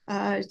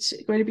 It's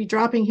going to be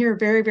dropping here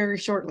very, very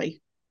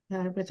shortly,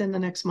 within the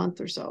next month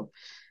or so.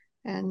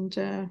 And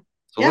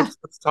So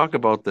let's talk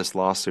about this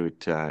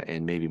lawsuit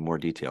in maybe more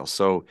detail.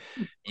 So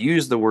you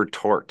use the word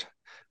tort,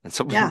 and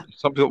some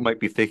people might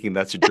be thinking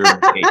that's a German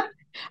name.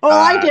 Oh,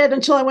 I did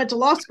until I went to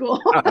law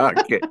school.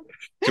 Okay.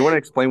 Do you want to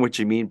explain what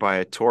you mean by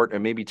a tort,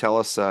 and maybe tell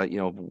us,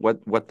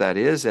 what that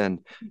is and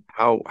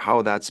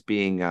how that's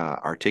being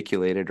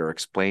articulated or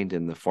explained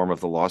in the form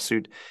of the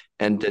lawsuit,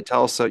 and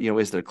tell us,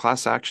 is it a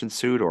class action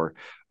suit, or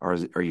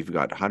you've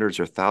got hundreds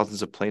or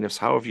thousands of plaintiffs?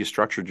 How have you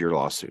structured your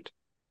lawsuit?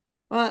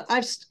 Well,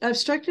 I've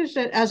structured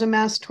it as a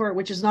mass tort,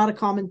 which is not a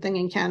common thing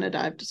in Canada,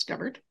 I've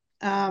discovered.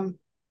 No.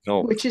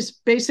 Which is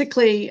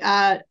basically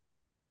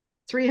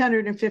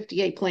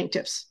 358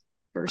 plaintiffs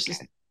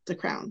versus the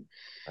Crown.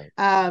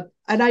 Right.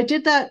 And I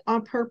did that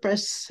on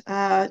purpose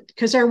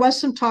because there was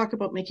some talk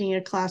about making it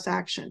a class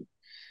action.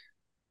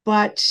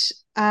 But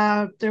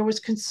there was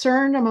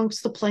concern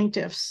amongst the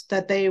plaintiffs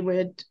that they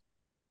would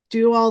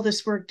do all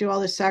this work, do all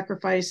this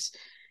sacrifice,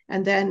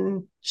 and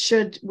then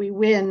should we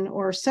win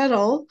or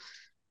settle,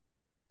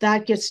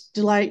 that gets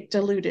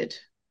diluted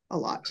a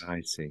lot.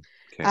 I see.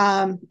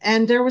 Okay.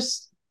 And there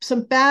was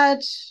some bad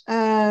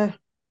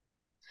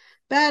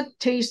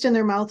taste in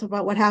their mouth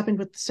about what happened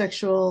with the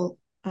sexual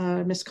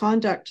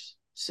misconduct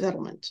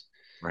settlement.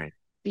 Right.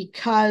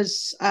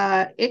 Because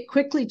it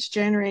quickly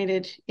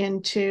degenerated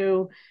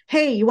into,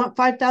 hey, you want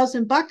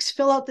 $5,000?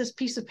 Fill out this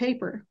piece of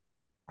paper.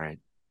 Right.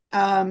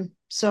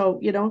 So,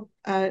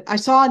 I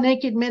saw a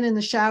naked man in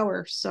the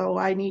shower, so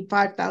I need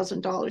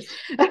 $5,000.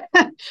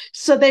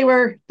 So they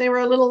were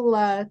a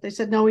little, they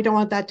said, no, we don't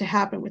want that to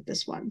happen with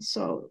this one.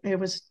 So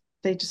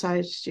they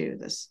decided to do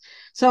this.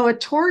 So a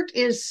tort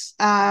is,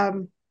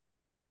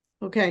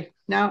 okay,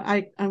 now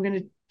I'm going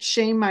to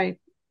shame my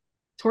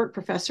tort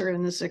professor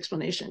in this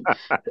explanation.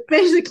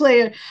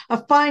 Basically,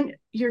 a fine,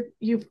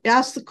 you've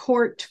asked the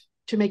court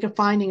to make a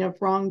finding of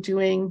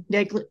wrongdoing,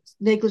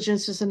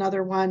 negligence is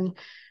another one,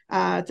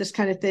 this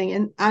kind of thing.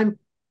 And I'm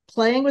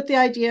playing with the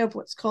idea of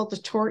what's called the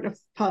tort of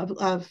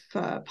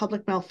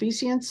public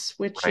malfeasance,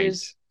 which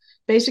is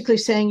basically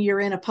saying you're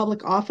in a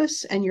public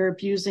office and you're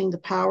abusing the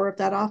power of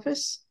that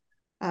office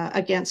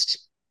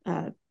against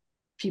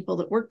people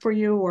that work for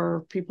you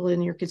or people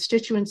in your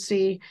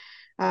constituency.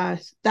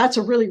 That's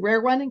a really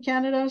rare one in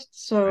Canada.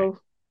 So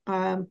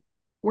there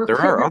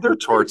are other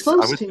torts.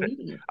 I'm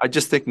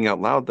just thinking out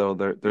loud, though.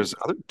 There's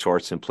other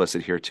torts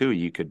implicit here too.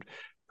 You could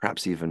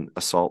perhaps even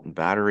assault and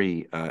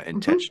battery,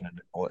 intentional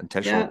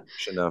infliction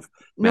of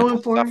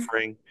mental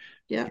suffering.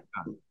 Yeah.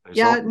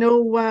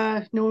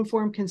 No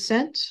informed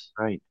consent.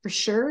 Right. For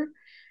sure.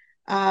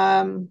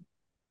 There's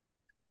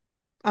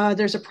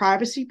a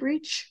privacy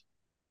breach.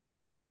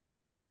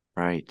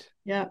 Right.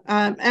 Yeah.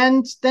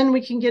 And then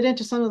we can get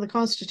into some of the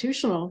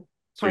constitutional.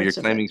 So you're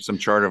claiming some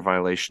charter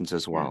violations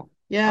as well.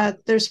 Yeah.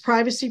 There's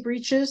privacy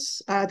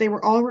breaches. They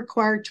were all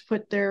required to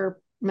put their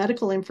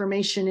medical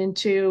information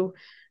into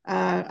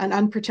an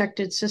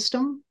unprotected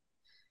system,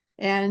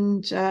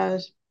 and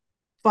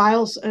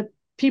files.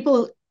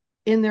 People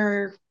in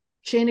their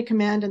chain of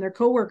command and their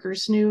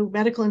coworkers knew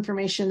medical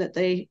information that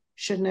they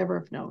should never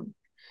have known.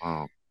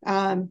 Wow.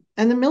 And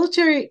the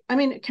military,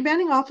 a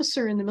commanding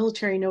officer in the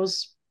military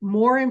knows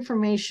more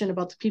information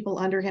about the people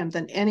under him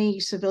than any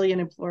civilian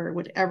employer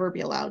would ever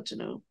be allowed to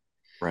know.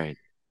 Right.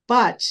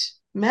 But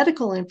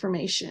medical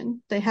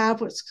information, they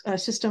have what's a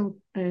system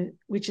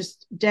which is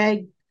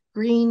DAG,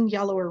 green,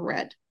 yellow, or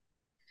red.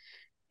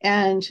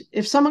 And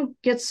if someone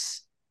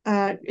is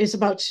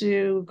about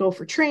to go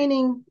for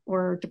training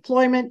or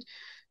deployment,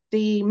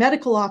 the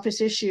medical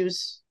office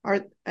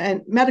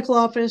medical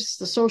office,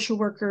 the social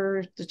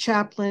worker, the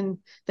chaplain,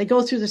 they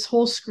go through this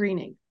whole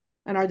screening.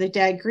 And are they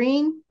DAG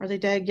green? Are they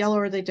DAG yellow?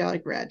 Or are they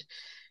DAG red?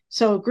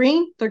 So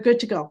green, they're good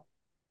to go.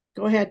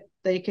 Go ahead.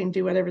 They can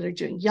do whatever they're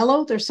doing.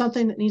 Yellow, there's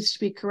something that needs to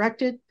be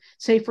corrected.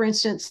 Say, for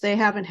instance, they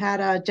haven't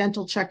had a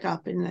dental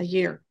checkup in a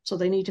year, so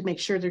they need to make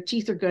sure their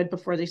teeth are good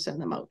before they send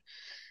them out.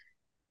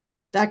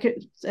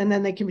 And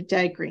then they can be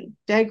DAG green.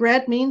 DAG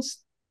red means,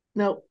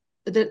 no,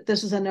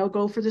 this is a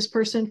no-go for this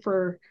person.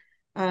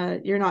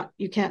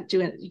 You can't do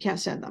it. You can't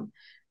send them.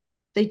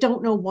 They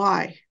don't know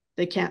why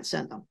they can't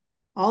send them.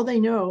 All they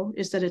know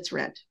is that it's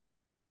red.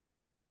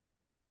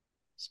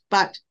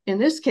 But in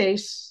this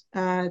case,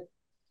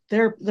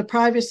 the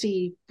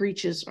privacy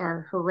breaches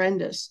are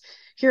horrendous.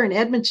 Here in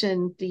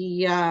Edmonton,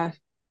 the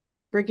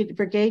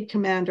brigade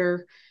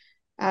commander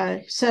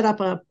set up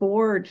a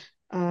board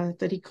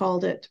that he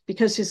called it,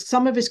 because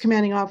some of his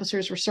commanding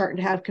officers were starting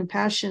to have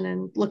compassion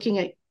and looking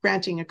at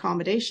granting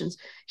accommodations.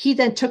 He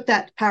then took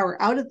that power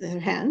out of their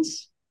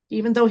hands,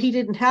 even though he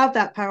didn't have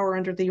that power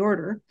under the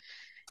order,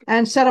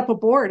 and set up a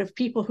board of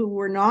people who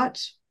were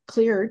not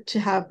cleared to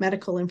have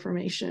medical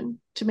information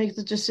to make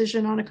the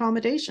decision on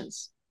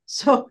accommodations.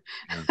 So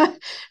I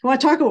want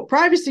to talk about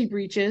privacy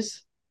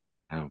breaches.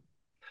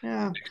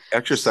 Yeah.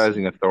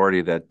 Exercising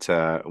authority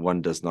that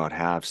one does not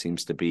have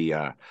seems to be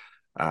a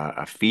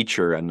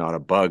feature and not a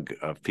bug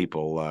of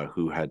people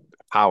who had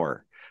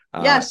power.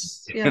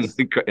 Yes.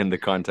 In the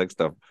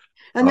context of.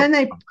 And then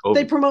they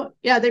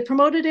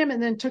promoted him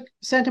and then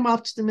sent him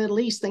off to the Middle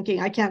East, thinking,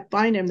 I can't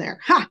find him there.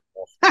 Ha!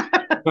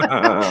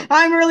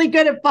 I'm really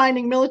good at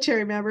finding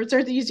military members.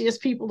 They're the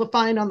easiest people to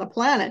find on the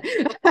planet.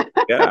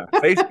 Yeah,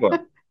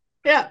 Facebook.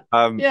 Yeah.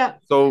 Yeah.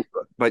 So,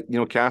 but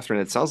Catherine,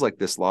 it sounds like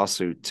this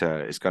lawsuit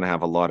is going to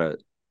have a lot of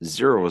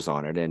zeros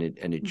on it,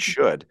 and it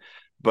should.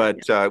 But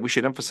we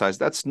should emphasize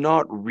that's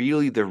not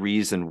really the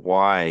reason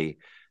why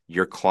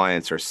your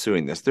clients are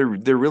suing this. They're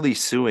really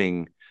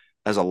suing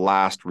as a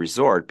last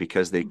resort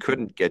because they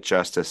couldn't get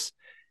justice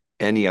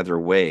any other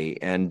way.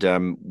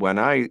 And when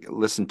I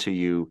listened to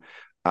you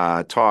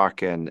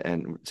talk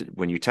and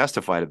when you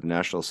testified at the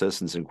National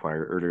Citizens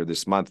Inquiry earlier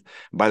this month,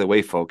 by the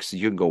way, folks,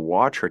 you can go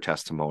watch her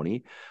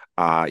testimony.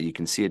 You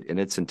can see it in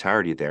its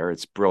entirety there.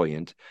 It's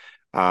brilliant.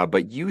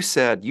 But you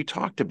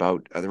talked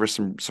about there were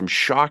some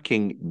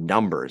shocking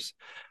numbers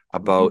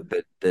about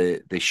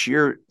the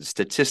sheer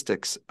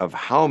statistics of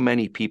how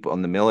many people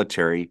in the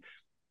military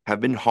have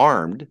been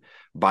harmed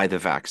by the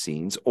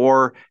vaccines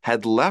or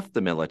had left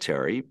the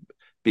military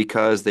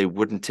because they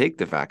wouldn't take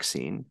the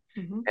vaccine.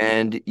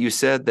 And you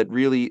said that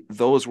really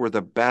those were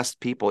the best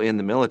people in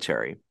the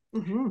military.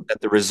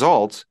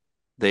 That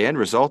the end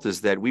result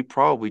is that we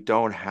probably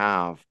don't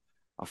have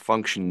a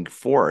functioning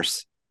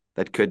force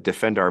that could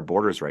defend our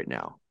borders right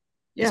now.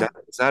 Yeah.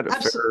 Is that a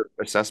fair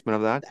assessment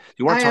of that? Do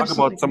you want to talk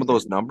about some of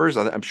those numbers?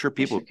 I'm sure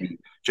people would be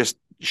just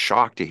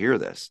shocked to hear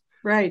this.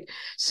 Right.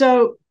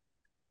 So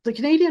the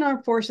Canadian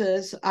Armed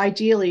Forces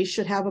ideally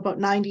should have about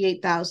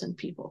 98,000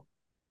 people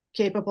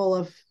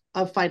capable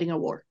of fighting a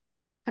war.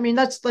 I mean,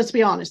 let's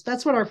be honest.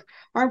 That's what our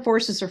armed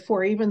forces are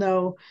for, even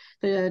though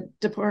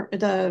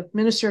the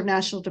Minister of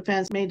National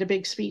Defense made a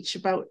big speech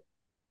about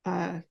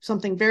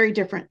something very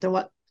different than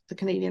what the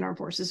Canadian Armed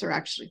Forces are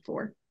actually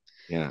for.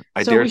 Yeah.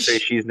 I dare say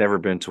she's never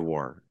been to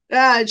war.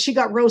 She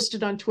got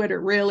roasted on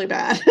Twitter really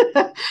bad.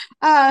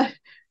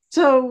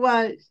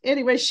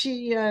 Anyway,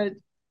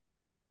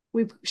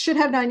 we should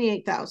have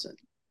 98,000.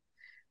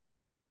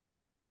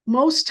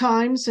 Most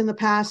times in the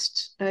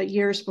past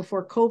years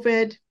before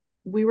COVID,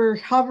 we were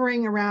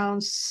hovering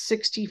around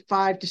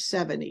 65 to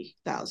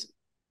 70,000.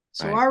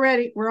 So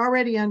we're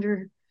already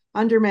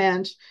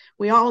undermanned.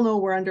 We all know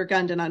we're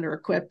undergunned and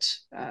under-equipped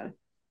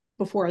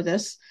before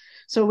this.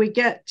 So we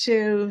get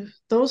to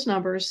those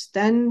numbers,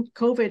 then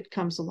COVID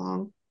comes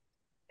along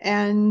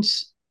and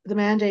the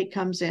mandate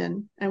comes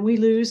in and we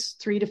lose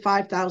 3,000 to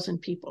 5,000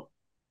 people.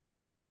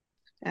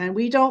 And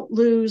we don't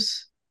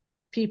lose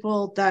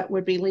people that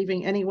would be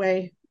leaving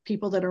anyway,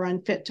 people that are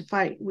unfit to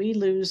fight. We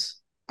lose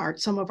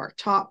some of our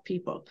top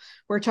people.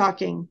 We're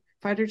talking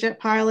fighter jet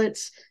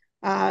pilots,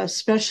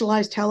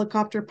 specialized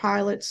helicopter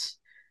pilots,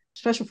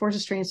 special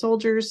forces trained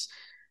soldiers.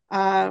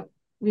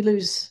 We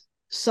lose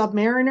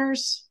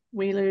submariners.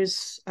 We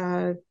lose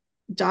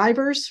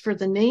divers for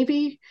the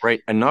Navy.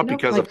 Right. And not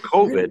because of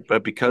COVID,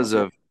 but because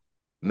of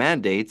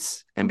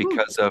mandates and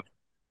because of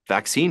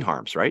vaccine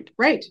harms, right?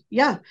 Right.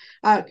 Yeah.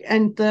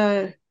 And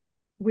the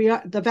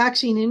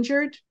vaccine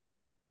injured,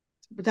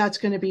 that's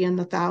going to be in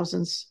the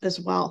thousands as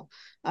well.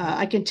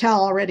 I can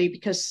tell already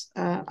because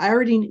I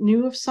already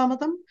knew of some of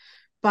them,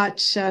 but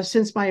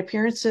since my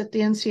appearance at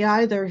the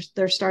NCI,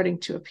 they're starting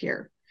to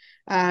appear.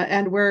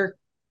 And we're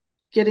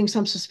getting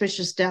some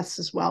suspicious deaths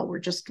as well. We're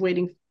just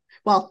waiting.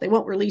 Well, they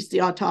won't release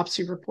the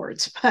autopsy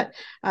reports, but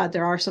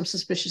there are some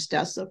suspicious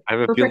deaths of I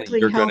have a feeling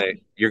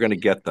you're gonna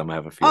get them. I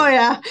have a feeling. Oh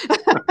yeah.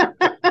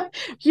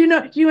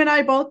 You and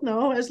I both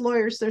know as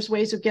lawyers, there's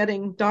ways of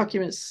getting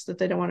documents that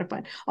they don't want to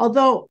find.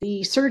 Although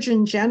the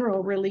Surgeon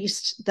General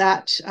released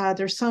that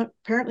there's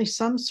apparently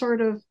some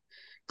sort of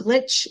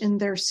glitch in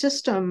their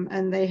system,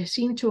 and they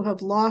seem to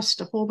have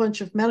lost a whole bunch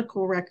of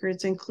medical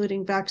records,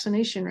 including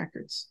vaccination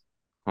records.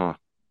 Huh.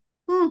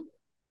 How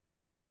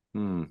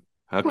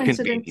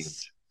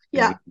coincidence.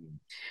 Yeah.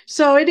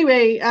 So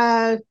anyway,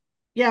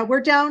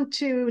 we're down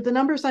to the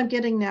numbers I'm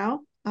getting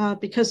now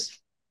because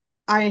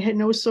I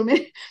know so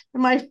many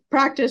in my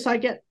practice. I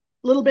get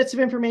little bits of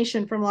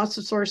information from lots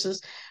of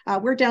sources.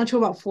 We're down to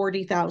about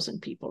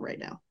 40,000 people right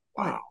now.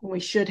 Wow.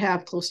 We should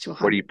have close to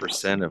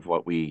 40% of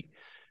what we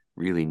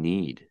really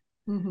need.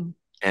 And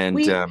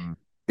is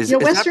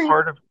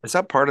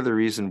that part of the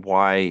reason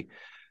why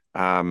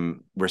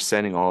we're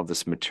sending all of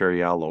this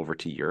material over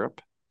to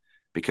Europe?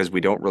 Because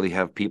we don't really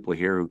have people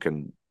here who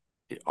can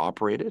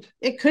operate it?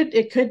 It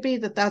could be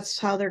that's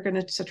how they're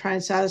going to try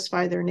and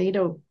satisfy their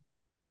NATO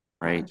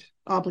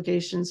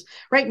obligations.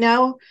 Right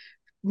now,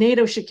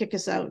 NATO should kick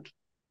us out,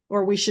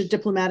 or we should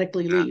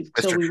diplomatically leave.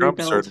 Mr.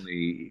 Trump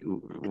certainly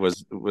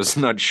was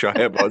not shy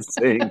about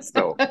saying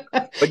so. But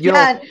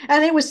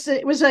and it was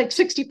like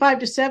 65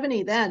 to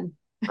 70 then.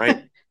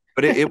 Right.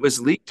 But it was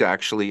leaked,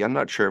 actually. I'm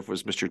not sure if it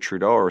was Mr.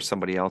 Trudeau or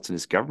somebody else in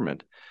his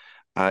government.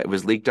 It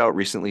was leaked out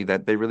recently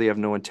that they really have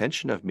no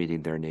intention of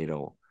meeting their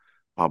NATO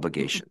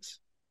obligations.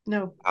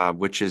 No.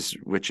 Which is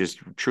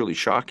truly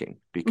shocking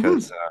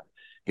because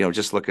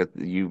just look at,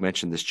 you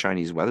mentioned this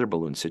Chinese weather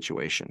balloon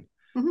situation.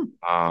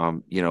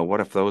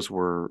 What if those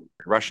were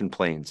Russian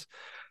planes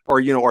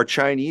or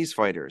Chinese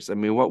fighters? I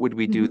mean, what would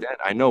we do then?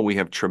 I know we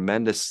have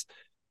tremendous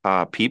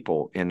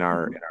people in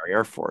our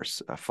Air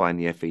Force flying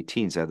the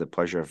F-18s. I had the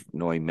pleasure of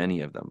knowing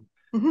many of them.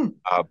 Mhm.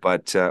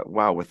 But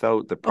wow,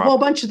 without the A whole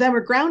proper, bunch of them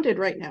are grounded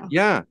right now.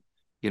 yeah,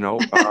 you know,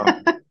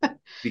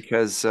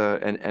 because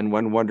and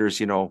one wonders,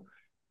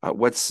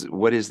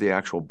 what is the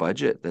actual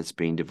budget that's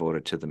being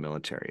devoted to the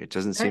military? It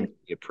doesn't seem Right.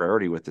 to be a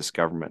priority with this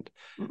government,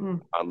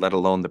 Mm-mm. let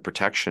alone the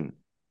protection,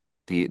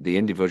 the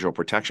individual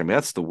protection. I mean,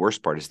 that's the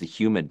worst part is the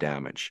human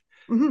damage.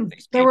 Hmm.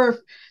 These There people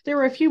were there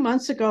were a few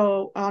months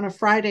ago on a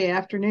Friday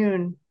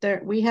afternoon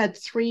there we had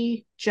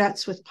three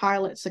jets with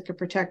pilots that could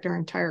protect our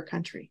entire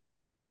country.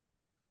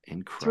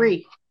 incredible.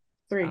 Three,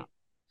 Yeah. three.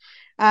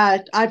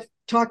 I've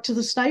talked to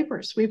the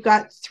snipers. We've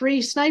got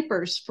three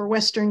snipers for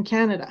Western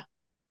Canada.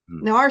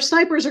 Hmm. Now our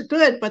snipers are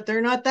good, but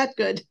they're not that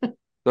good.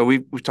 So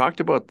we've talked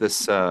about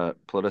this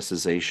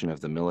politicization of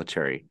the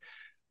military.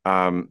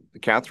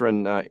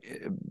 Catherine,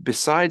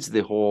 besides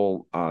the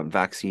whole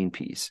vaccine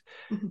piece,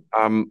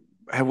 um,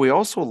 have we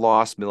also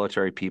lost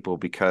military people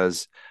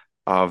because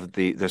of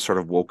the sort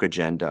of woke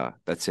agenda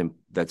that's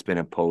been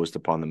imposed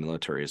upon the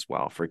military as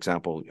well? For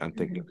example, I'm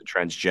thinking of the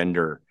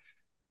transgender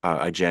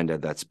agenda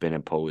that's been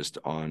imposed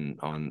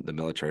on the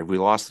military. Have we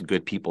lost the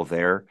good people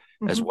there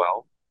as Mm-hmm.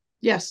 well?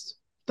 Yes,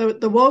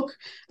 the woke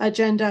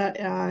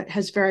agenda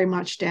has very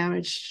much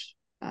damaged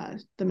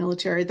the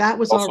military. That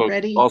was Also,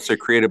 already also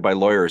created by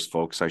lawyers,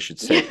 folks, I should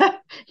say. yeah,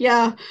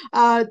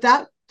 yeah.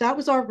 That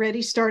was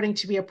already starting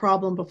to be a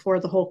problem before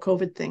the whole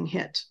COVID thing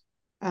hit,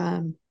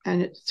 and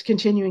it's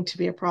continuing to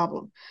be a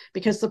problem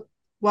because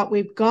what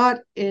we've got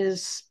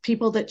is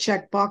people that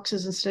check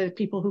boxes instead of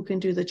people who can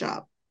do the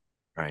job.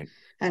 Right,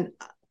 And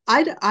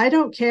I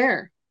don't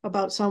care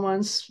about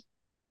someone's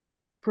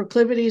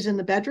proclivities in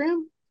the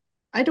bedroom.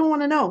 I don't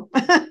want to know,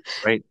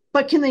 right.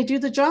 but can they do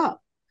the job?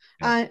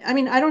 Yeah. I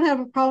mean, I don't have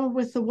a problem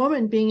with the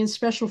woman being in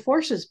special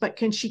forces, but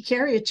can she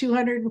carry a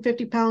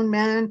 250-pound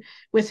man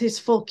with his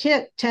full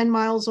kit 10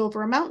 miles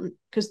over a mountain?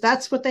 Because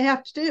that's what they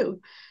have to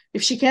do.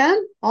 If she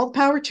can, all the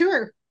power to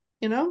her.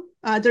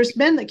 There's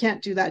men that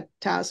can't do that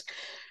task,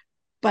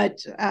 but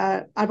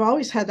I've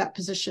always had that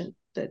position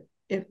that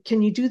if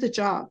can you do the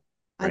job?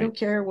 I Right. don't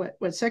care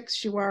what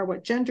sex you are,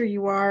 what gender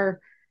you are,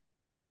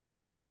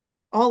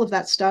 all of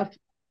that stuff.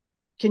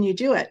 Can you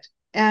do it?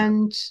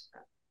 And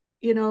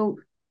you know,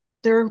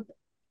 they're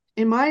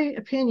in my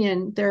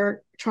opinion,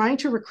 they're trying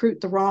to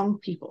recruit the wrong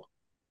people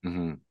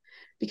Hmm.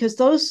 because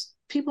those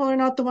people are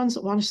not the ones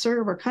that want to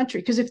serve our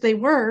country. Because if they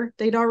were,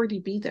 they'd already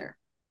be there.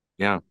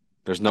 Yeah.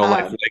 There's no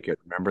life Uh, like it.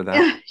 Remember that?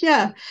 yeah,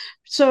 yeah.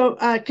 So,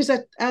 because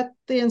at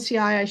the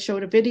NCI, I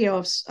showed a video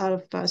of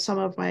some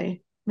of my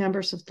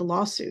members of the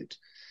lawsuit,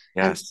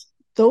 and Yes.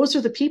 those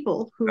are the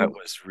people That who,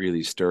 was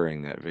really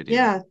stirring, that video.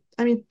 yeah,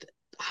 I mean,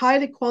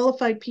 highly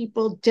qualified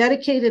people,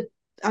 dedicated.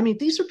 I mean,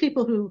 these are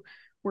people who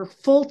were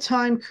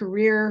full-time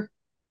career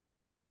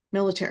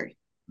military.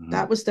 Hmm.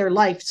 That was their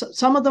life. So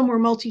some of them were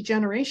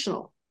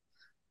multi-generational.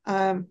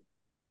 Um,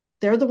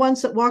 they're the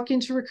ones that walk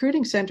into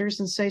recruiting centers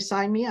and say,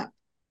 sign me up.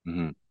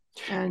 Hmm.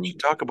 We And should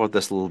talk about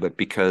this a little bit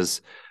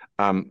because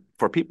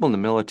for people in the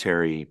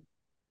military,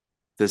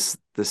 this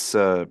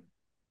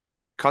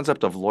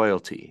concept of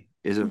loyalty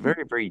is a mm-hmm,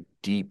 very, very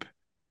deep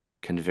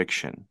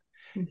conviction.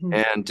 mm-hmm,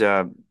 And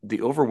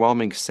the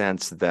overwhelming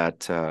sense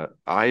that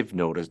I've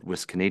noticed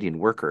with Canadian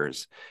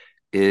workers,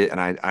 and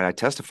I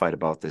testified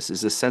about this,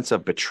 is a sense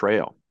of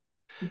betrayal.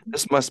 mm-hmm,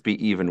 This must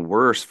be even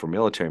worse for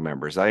military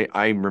members.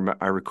 I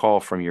recall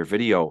from your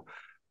video,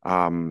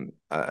 I'm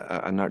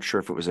not sure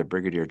if it was a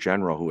brigadier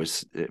general who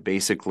was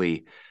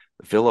basically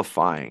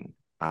vilifying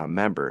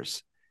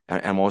members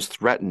and almost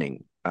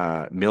threatening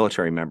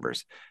military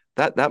members.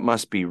 That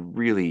must be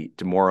really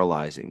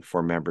demoralizing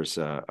for members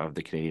of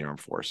the Canadian Armed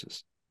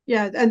Forces.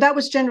 yeah, and that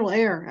was General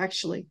Air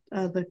actually.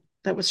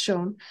 That was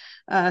shown.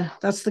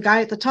 That's the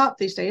guy at the top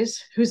these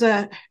days, who's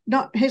a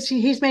not his.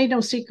 He's made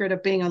no secret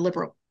of being a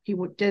liberal. He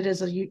did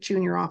as a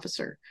junior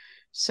officer,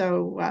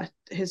 so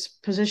his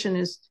position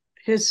is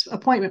his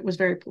appointment was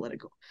very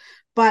political.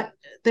 But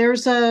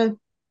there's a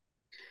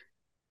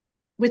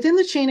within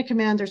the chain of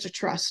command, there's a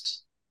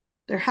trust.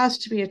 There has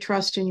to be a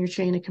trust in your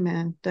chain of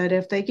command that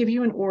if they give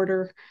you an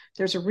order,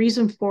 there's a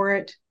reason for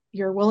it.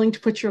 You're willing to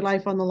put your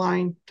life on the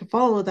line to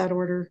follow that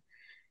order,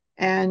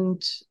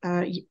 and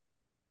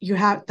you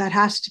have that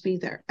has to be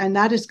there, and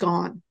that is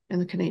gone in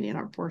the Canadian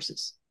Armed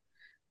Forces.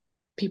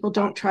 People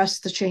don't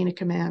trust the chain of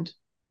command,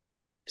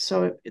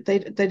 so they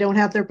don't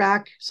have their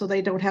back, so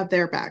they don't have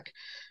their back.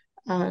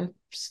 Uh,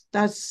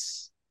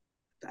 that's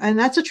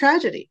that's a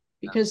tragedy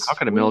How because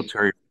can a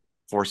military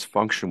force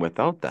function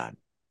without that?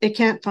 it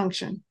can't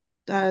function.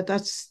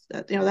 That's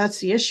that's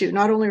the issue.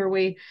 Not only are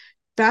we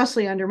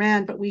vastly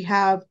undermanned, but we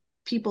have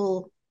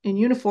people in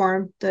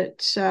uniform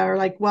that are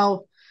like,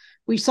 well,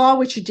 we saw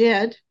what you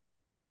did,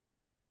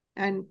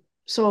 and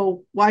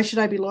so why should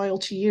I be loyal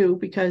to you?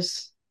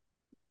 Because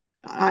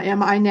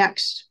am I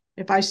next?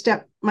 If I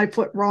step my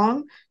foot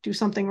wrong, do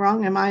something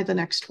wrong, am I the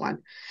next one?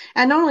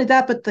 And not only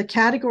that, but the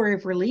category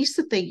of release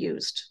that they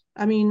used.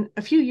 I mean,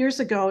 a few years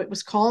ago, it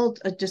was called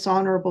a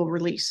dishonorable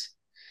release.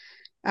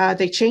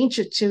 They changed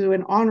it to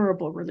an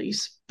honorable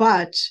release,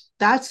 but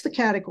that's the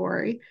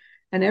category,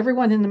 and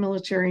everyone in the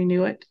military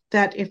knew it.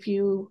 That if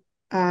you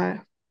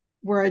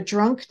were a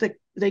drunk that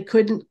they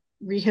couldn't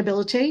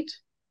rehabilitate,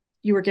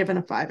 you were given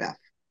a 5F.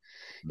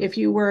 If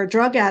you were a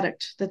drug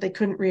addict that they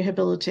couldn't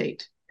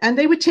rehabilitate, and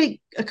they would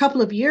take a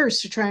couple of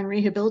years to try and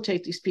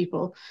rehabilitate these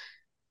people,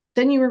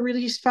 then you were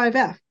released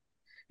 5F.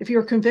 If you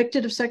were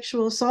convicted of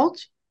sexual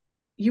assault,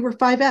 you were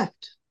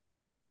 5F'd.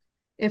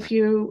 If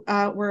you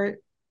were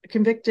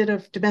convicted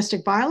of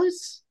domestic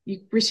violence,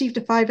 you received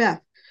a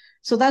 5F.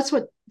 So that's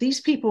what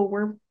these people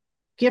were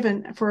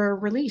given for a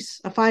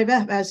release, a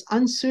 5F, as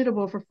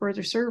unsuitable for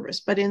further service.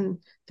 But in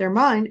their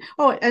mind,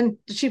 and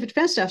the chief of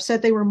defense staff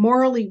said they were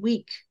morally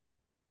weak.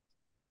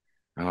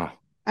 Oh.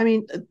 I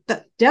mean,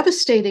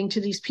 devastating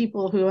to these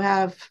people who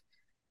have,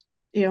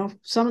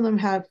 some of them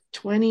have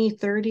 20,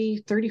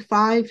 30,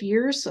 35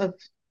 years of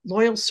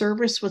loyal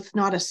service with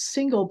not a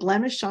single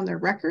blemish on their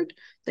record.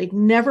 They've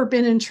never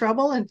been in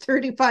trouble in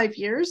 35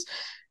 years.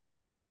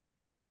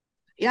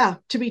 Yeah,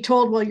 to be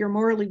told, well, you're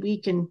morally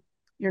weak and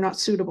you're not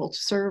suitable to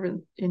serve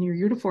in your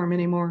uniform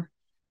anymore.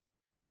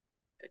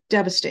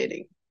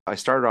 Devastating. I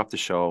started off the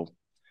show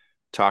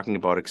talking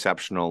about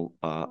exceptional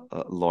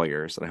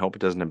lawyers, and I hope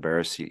it doesn't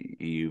embarrass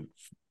you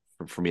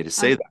for me to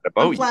say that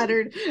about I'm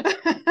flattered.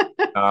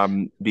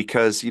 You.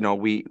 Because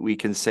we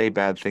can say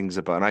bad things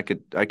about, and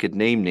I could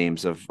name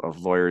names of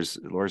lawyers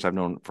I've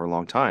known for a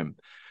long time,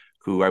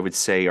 who I would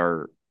say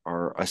are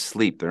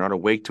asleep. They're not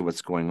awake to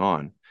what's going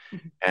on.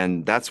 Mm-hmm.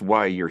 And that's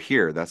why you're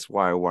here. That's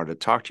why I wanted to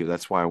talk to you.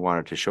 That's why I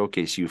wanted to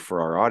showcase you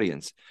for our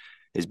audience,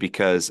 is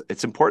because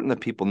it's important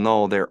that people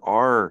know there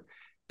are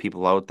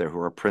people out there who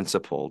are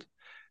principled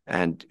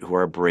and who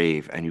are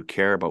brave and who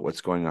care about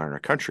what's going on in our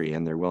country,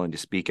 and they're willing to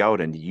speak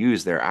out and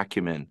use their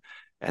acumen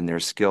and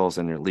their skills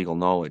and their legal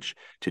knowledge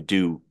to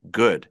do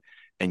good.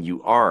 And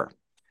you are.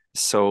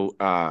 So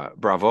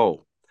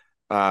bravo.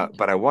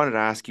 But I wanted to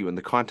ask you, in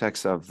the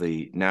context of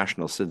the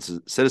National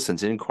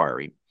Citizens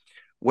Inquiry,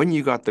 when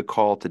you got the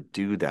call to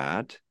do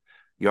that,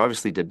 you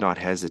obviously did not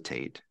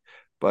hesitate.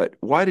 But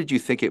why did you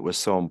think it was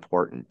so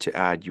important to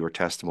add your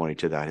testimony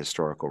to that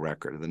historical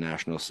record of the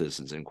National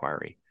Citizens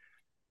Inquiry?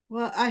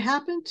 Well, I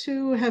happened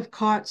to have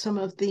caught some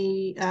of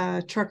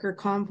the Trucker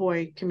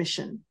Convoy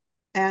Commission.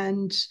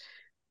 And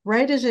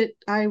right as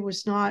I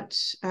was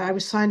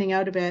signing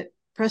out of it,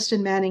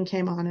 Preston Manning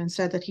came on and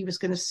said that he was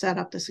going to set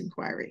up this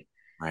inquiry.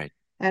 Right.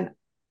 And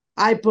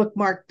I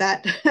bookmarked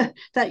that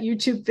that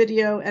YouTube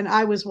video, and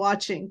I was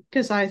watching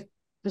because I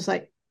was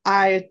like,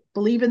 I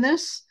believe in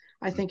this.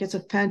 I think it's a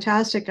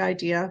fantastic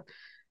idea.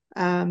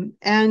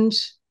 And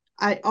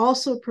I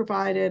also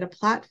provided a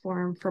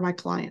platform for my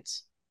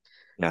clients.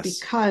 Yes.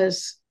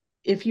 Because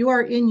if you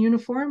are in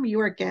uniform, you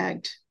are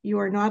gagged. You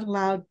are not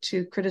allowed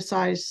to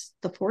criticize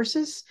the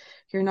forces.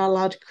 You're not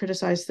allowed to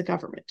criticize the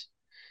government.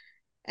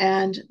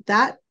 And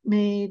that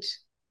made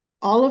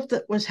all of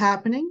that was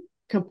happening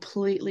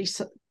completely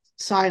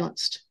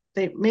silenced.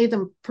 They made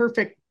them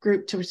perfect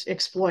group to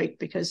exploit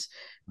because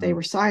they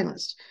were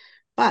silenced.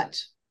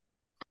 But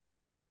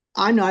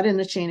I'm not in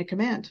the chain of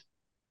command.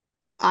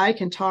 I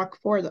can talk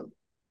for them.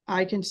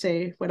 I can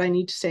say what I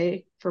need to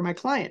say for my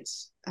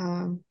clients.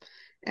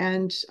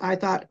 And I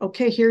thought,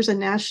 okay, here's a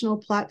national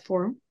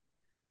platform,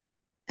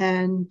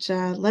 and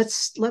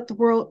let's let the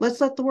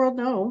world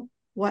know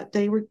what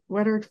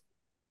our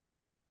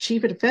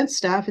chief of defense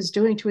staff is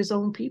doing to his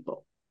own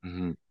people.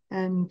 Mm-hmm.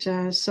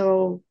 And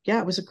so,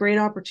 yeah, it was a great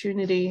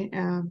opportunity.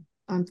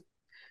 I'm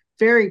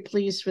very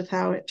pleased with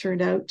how it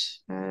turned out.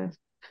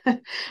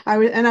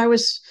 I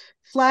was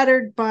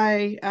flattered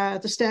by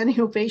the standing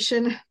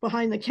ovation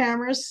behind the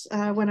cameras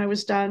when I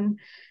was done,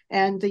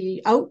 and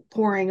the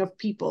outpouring of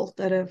people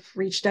that have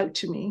reached out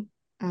to me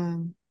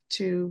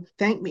to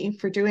thank me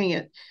for doing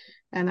it.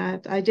 And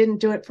I didn't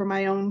do it for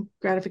my own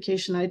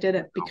gratification. I did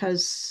it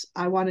because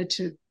I wanted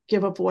to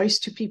give a voice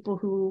to people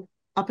who,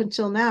 up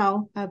until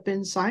now, have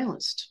been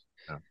silenced.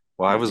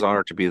 Well, I was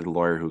honored to be the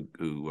lawyer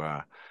who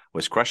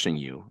was questioning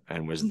you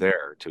and was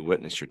there to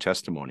witness your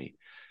testimony.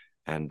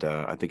 And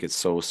I think it's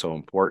so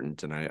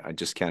important. And I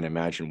just can't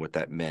imagine what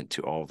that meant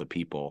to all the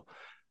people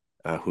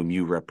whom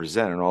you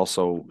represent, and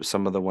also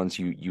some of the ones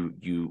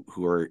you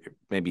who are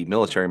maybe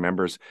military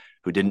members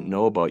who didn't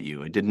know about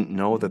you and didn't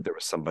know that there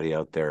was somebody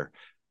out there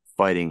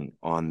fighting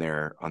on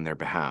their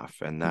behalf.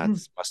 And that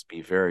must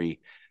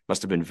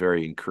have been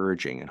very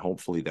encouraging. And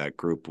hopefully that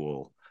group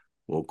will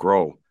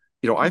grow.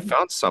 I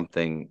found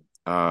something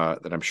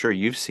that I'm sure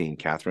you've seen,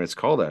 Catherine. It's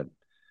called a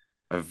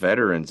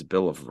Veterans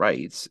Bill of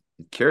Rights.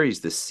 It carries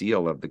the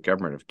seal of the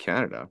Government of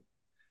Canada.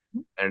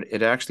 And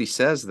it actually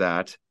says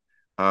that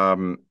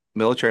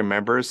military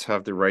members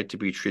have the right to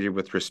be treated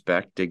with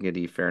respect,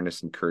 dignity,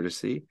 fairness, and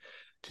courtesy,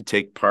 to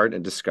take part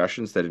in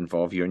discussions that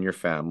involve you and your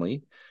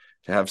family,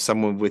 to have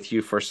someone with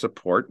you for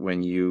support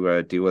when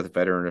you deal with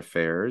veteran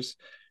affairs,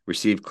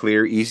 receive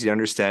clear, easy to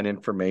understand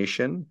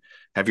information,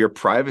 have your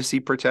privacy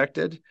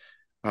protected,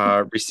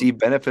 receive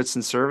benefits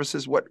and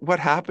services. What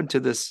happened to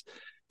this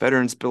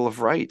Veterans Bill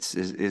of Rights?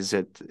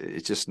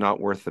 It's just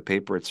not worth the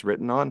paper it's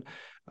written on?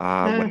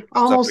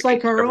 Almost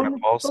like our own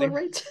Bill of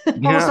Rights,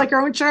 almost like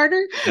our own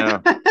charter.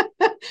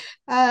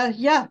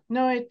 Yeah.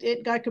 No,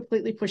 it got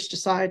completely pushed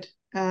aside.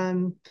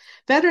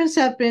 Veterans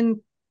have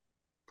been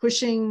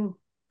pushing,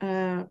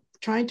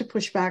 trying to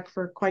push back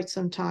for quite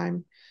some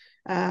time.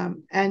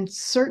 And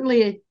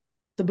certainly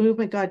the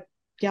movement got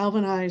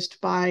galvanized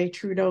by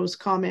Trudeau's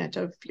comment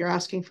of, you're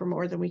asking for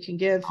more than we can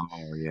give.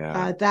 Oh,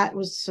 yeah. That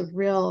was a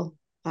real,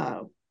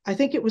 I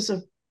think it was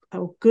a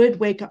good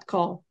wake-up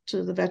call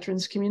to the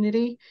veterans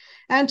community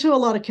and to a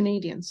lot of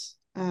Canadians,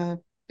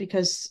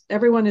 because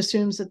everyone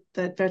assumes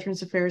that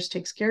Veterans Affairs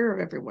takes care of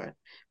everyone.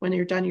 When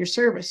you're done your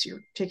service,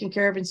 you're taken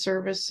care of in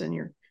service, and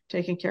you're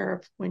taken care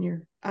of when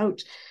you're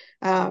out.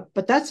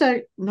 But that's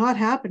not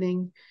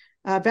happening.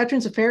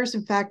 Veterans Affairs,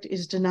 in fact,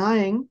 is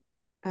denying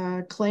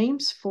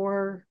claims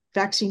for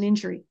vaccine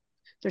injury.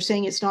 They're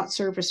saying it's not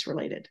service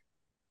related.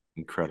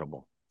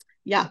 Incredible.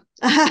 Yeah.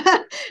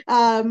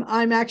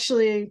 I'm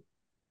actually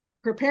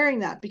preparing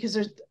that, because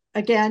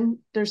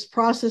there's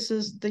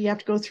processes that you have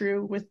to go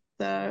through with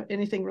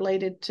anything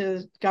related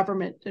to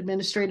government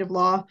administrative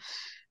law.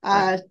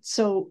 Right.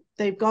 So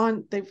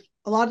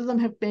a lot of them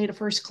have made a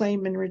first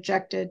claim and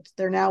rejected.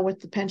 They're now with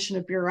the Pension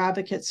of Bureau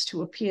Advocates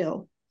to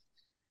appeal.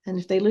 And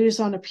if they lose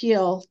on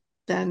appeal,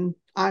 then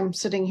I'm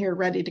sitting here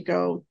ready to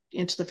go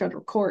into the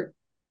federal court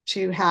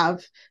to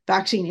have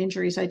vaccine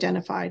injuries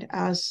identified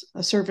as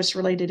a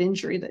service-related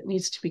injury that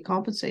needs to be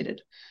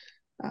compensated.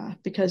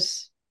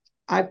 Because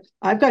I've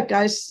got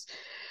guys,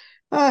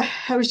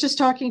 I was just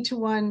talking to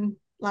one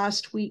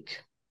last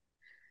week.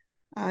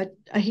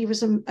 He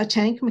was a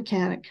tank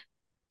mechanic,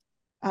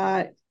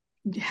 had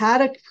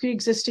a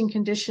pre-existing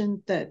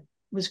condition that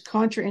was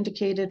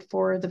contraindicated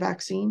for the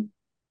vaccine,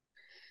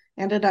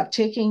 ended up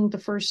taking the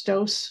first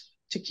dose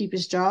to keep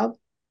his job,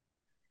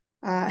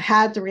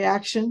 had the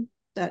reaction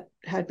that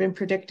had been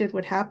predicted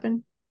would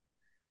happen.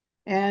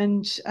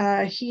 And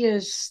he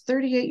is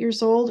 38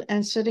 years old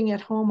and sitting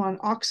at home on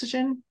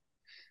oxygen,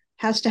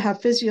 has to have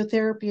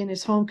physiotherapy in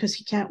his home because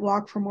he can't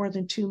walk for more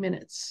than 2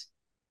 minutes.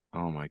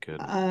 Oh, my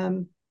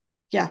goodness.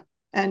 Yeah.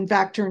 And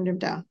VAC turned him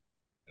down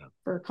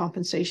for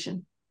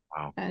compensation.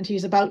 Wow. And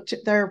he's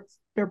they're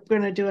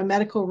going to do a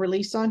medical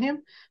release on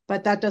him,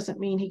 but that doesn't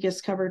mean he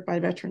gets covered by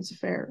Veterans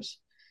Affairs.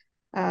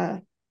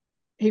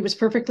 He was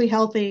perfectly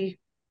healthy,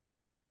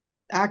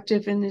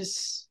 active in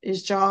his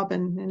job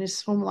and in his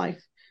home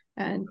life.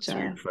 And that's what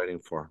you're fighting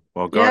for.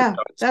 Well, God,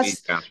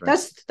 that's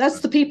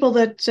the people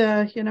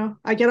that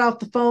I get off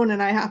the phone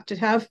and I have to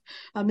have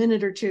a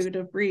minute or two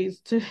to breathe.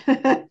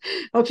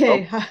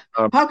 Okay,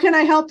 how can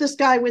I help this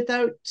guy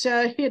without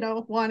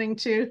wanting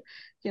to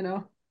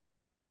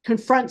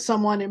confront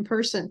someone in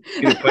person?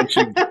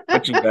 punching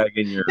bag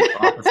in your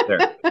office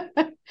there.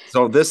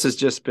 So this has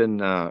just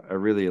been a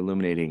really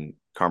illuminating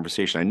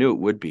conversation. I knew it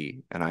would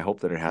be, and I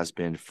hope that it has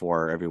been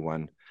for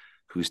everyone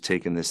who's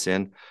taken this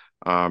in.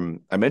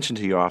 I mentioned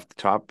to you off the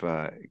top,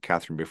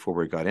 Catherine, before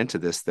we got into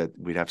this, that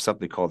we'd have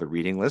something called the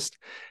reading list,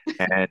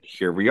 and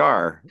here we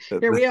are.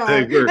 Here we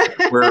are.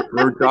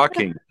 we're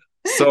talking.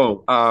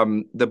 So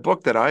the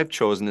book that I've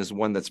chosen is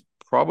one that's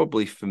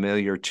probably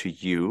familiar to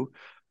you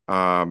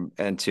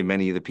and to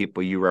many of the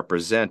people you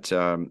represent.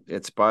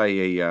 It's by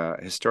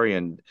a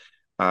historian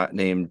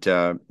named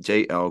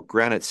J.L.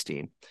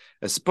 Granatstein.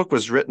 This book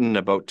was written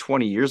about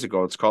 20 years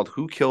ago. It's called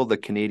Who Killed the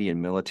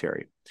Canadian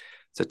Military?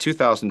 It's a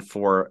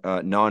 2004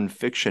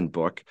 nonfiction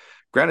book.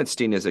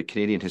 Granatstein is a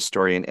Canadian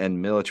historian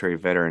and military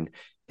veteran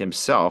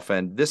himself,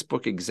 and this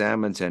book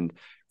examines and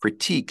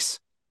critiques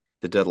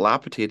the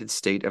dilapidated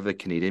state of the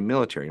Canadian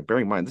military. And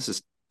bearing in mind, this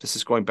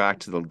is going back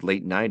to the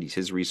late 90s,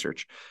 his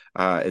research.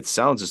 It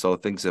sounds as though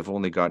things have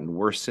only gotten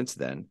worse since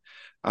then.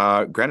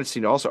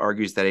 Granatstein also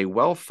argues that a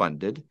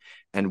well-funded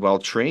and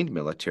well-trained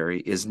military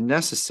is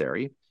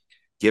necessary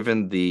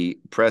given the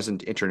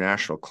present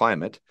international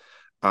climate,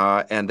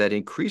 and that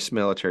increased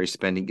military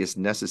spending is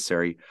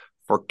necessary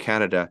for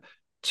Canada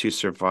to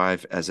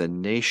survive as a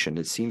nation.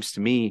 It seems to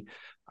me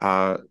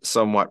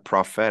somewhat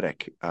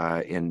prophetic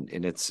in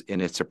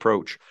its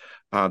approach.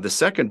 The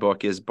second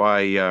book is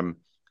by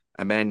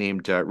a man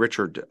named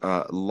Richard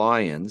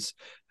Lyons,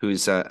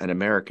 who's an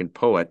American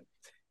poet,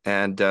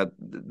 and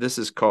this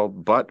is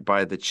called "But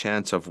by the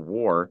Chance of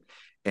War."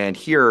 And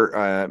here,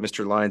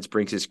 Mr. Lyons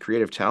brings his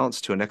creative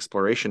talents to an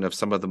exploration of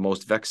some of the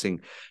most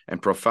vexing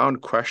and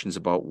profound questions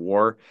about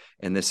war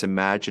in this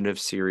imaginative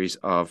series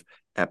of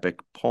epic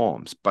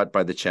poems. But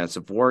by the Chance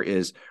of War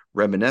is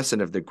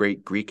reminiscent of the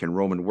great Greek and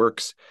Roman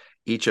works.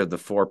 Each of the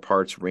four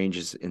parts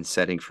ranges in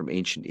setting from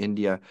ancient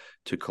India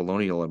to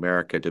colonial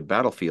America to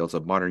battlefields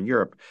of modern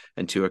Europe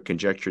and to a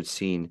conjectured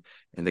scene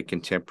in the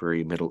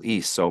contemporary Middle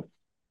East. So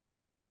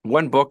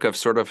one book of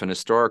sort of an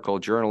historical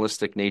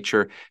journalistic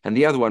nature and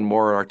the other one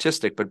more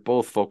artistic, but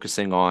both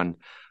focusing on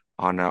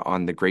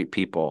the great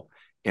people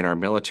in our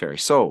military.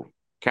 So,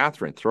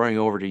 Catherine, throwing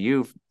over to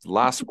you,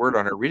 last word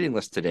on our reading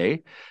list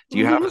today. Do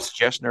you have a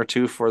suggestion or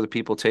two for the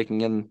people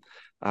taking in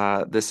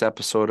this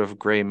episode of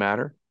Grey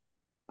Matter?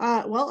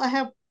 Well, I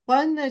have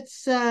one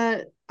that's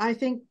I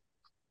think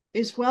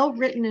is well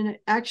written, and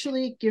it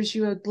actually gives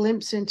you a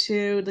glimpse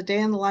into the day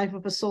in the life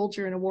of a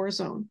soldier in a war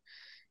zone.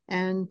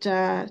 And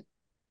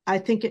I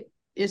think it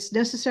is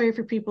necessary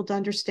for people to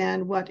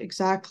understand what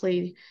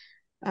exactly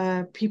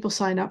people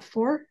sign up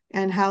for,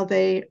 and how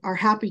they are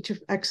happy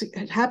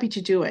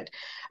to do it.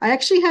 I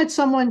actually had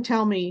someone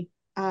tell me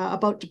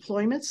about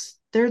deployments.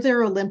 They're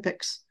their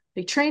Olympics.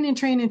 They train and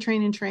train and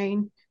train and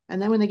train,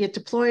 and then when they get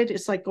deployed,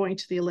 it's like going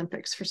to the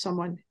Olympics for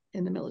someone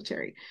in the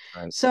military.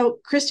 Right. So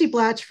Christy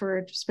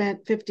Blatchford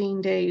spent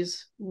 15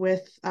 days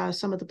with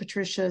some of the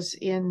Patricias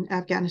in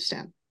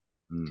Afghanistan.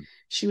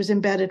 She was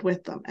embedded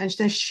with them, and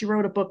then she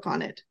wrote a book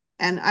on it.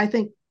 And I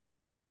think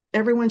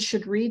everyone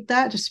should read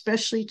that,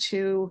 especially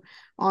to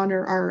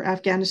honor our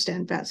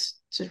Afghanistan vets,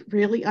 to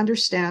really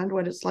understand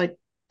what it's like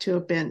to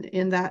have been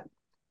in that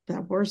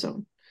war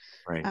zone,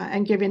 right.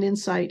 And give an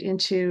insight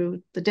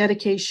into the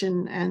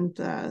dedication and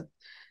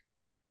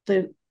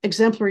the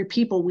exemplary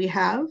people we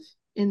have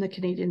in the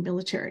Canadian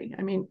military.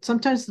 I mean,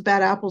 sometimes the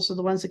bad apples are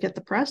the ones that get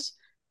the press,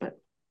 but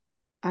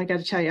I got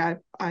to tell you,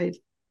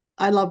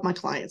 I love my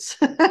clients.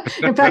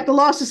 In fact, the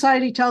Law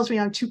Society tells me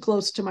I'm too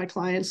close to my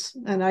clients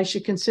and I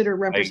should consider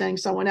representing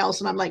someone else.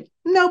 And I'm like,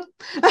 nope.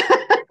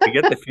 I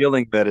get the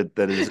feeling that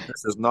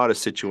this is not a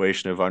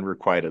situation of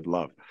unrequited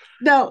love.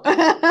 No.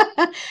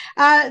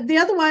 The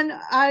other one,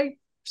 I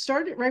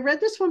read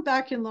this one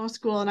back in law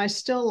school and I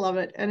still love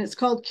it. And it's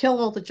called Kill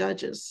All the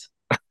Judges.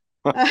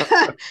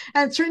 And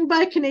it's written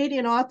by a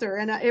Canadian author,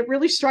 and it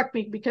really struck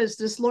me because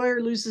this lawyer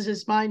loses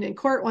his mind in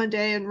court one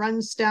day and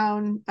runs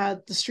down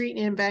the street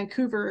in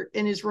Vancouver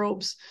in his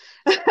robes.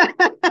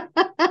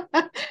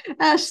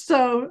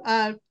 So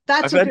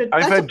that's I've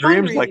had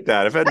dreams like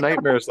that. I've had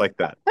nightmares like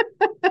that.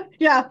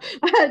 Yeah,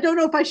 I don't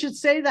know if I should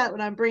say that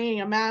when I'm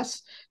bringing a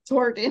mass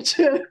tort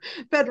into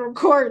federal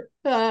court.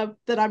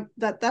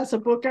 That's a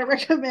book I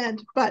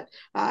recommend, but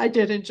I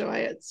did enjoy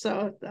it.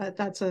 So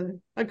that's a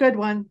good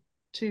one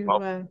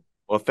to.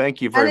 Well,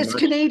 thank you very much. And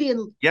it's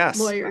Canadian yes,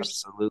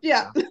 lawyers. Absolutely.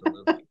 Yeah.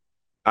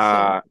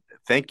 Absolutely.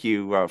 Thank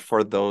you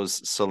for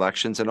those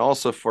selections and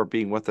also for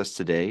being with us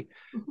today.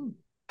 Mm-hmm.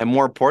 And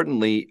more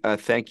importantly,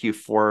 thank you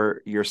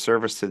for your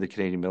service to the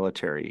Canadian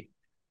military,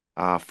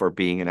 for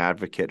being an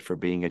advocate, for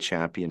being a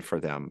champion for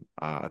them.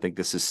 I think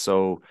this is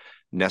so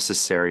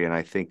necessary. And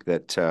I think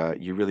that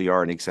you really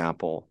are an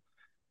example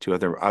to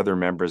other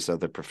members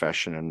of the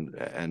profession.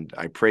 And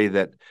I pray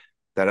that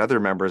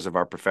other members of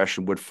our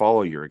profession would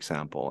follow your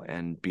example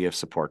and be of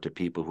support to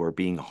people who are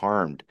being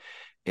harmed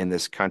in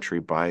this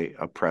country by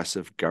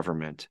oppressive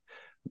government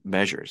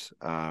measures.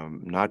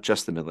 Not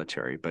just the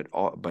military, but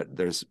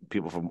there's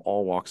people from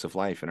all walks of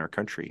life in our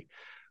country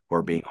who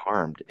are being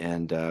harmed.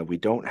 And we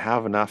don't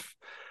have enough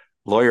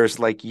lawyers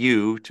like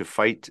you to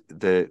fight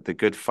the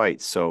good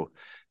fight. So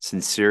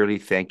sincerely,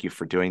 thank you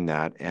for doing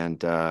that. And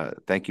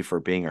thank you for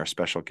being our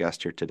special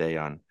guest here today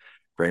on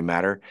Grey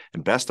Matter,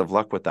 and best of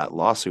luck with that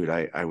lawsuit.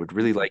 I would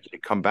really like you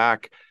to come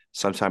back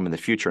sometime in the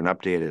future and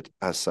update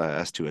us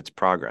as to its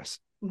progress.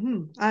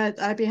 Mm-hmm.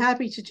 I'd be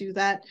happy to do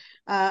that.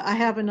 I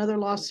have another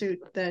lawsuit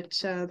that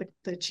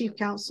the chief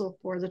counsel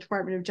for the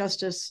Department of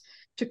Justice,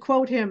 to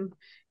quote him,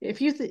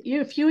 if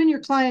you and your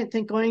client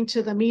think going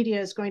to the media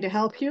is going to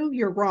help you,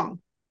 you're wrong.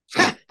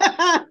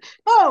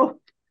 Oh,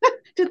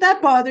 did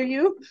that bother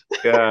you?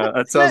 Yeah,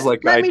 that sounds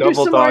like I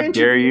double dog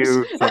dare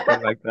you,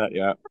 something like that.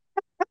 Yeah.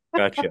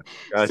 Gotcha.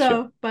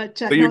 So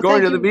you're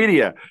going to the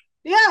media.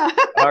 Yeah.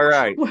 All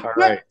right.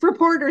 What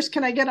reporters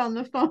can I get on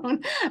the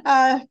phone?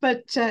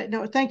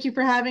 No, thank you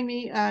for having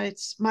me.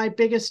 It's my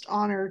biggest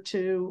honor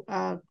to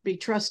be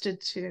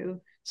trusted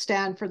to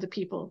stand for the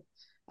people.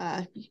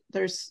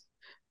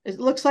 It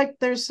looks like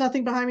there's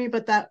nothing behind me,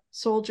 but that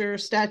soldier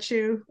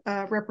statue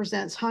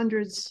represents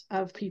hundreds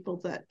of people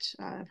that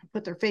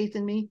put their faith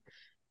in me.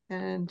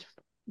 And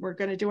we're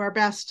going to do our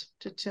best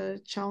to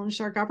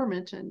challenge our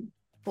government and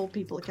hold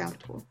people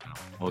accountable.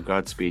 Well,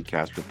 Godspeed,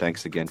 Catherine.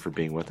 Thanks again for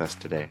being with us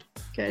today.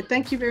 Okay,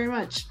 thank you very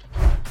much.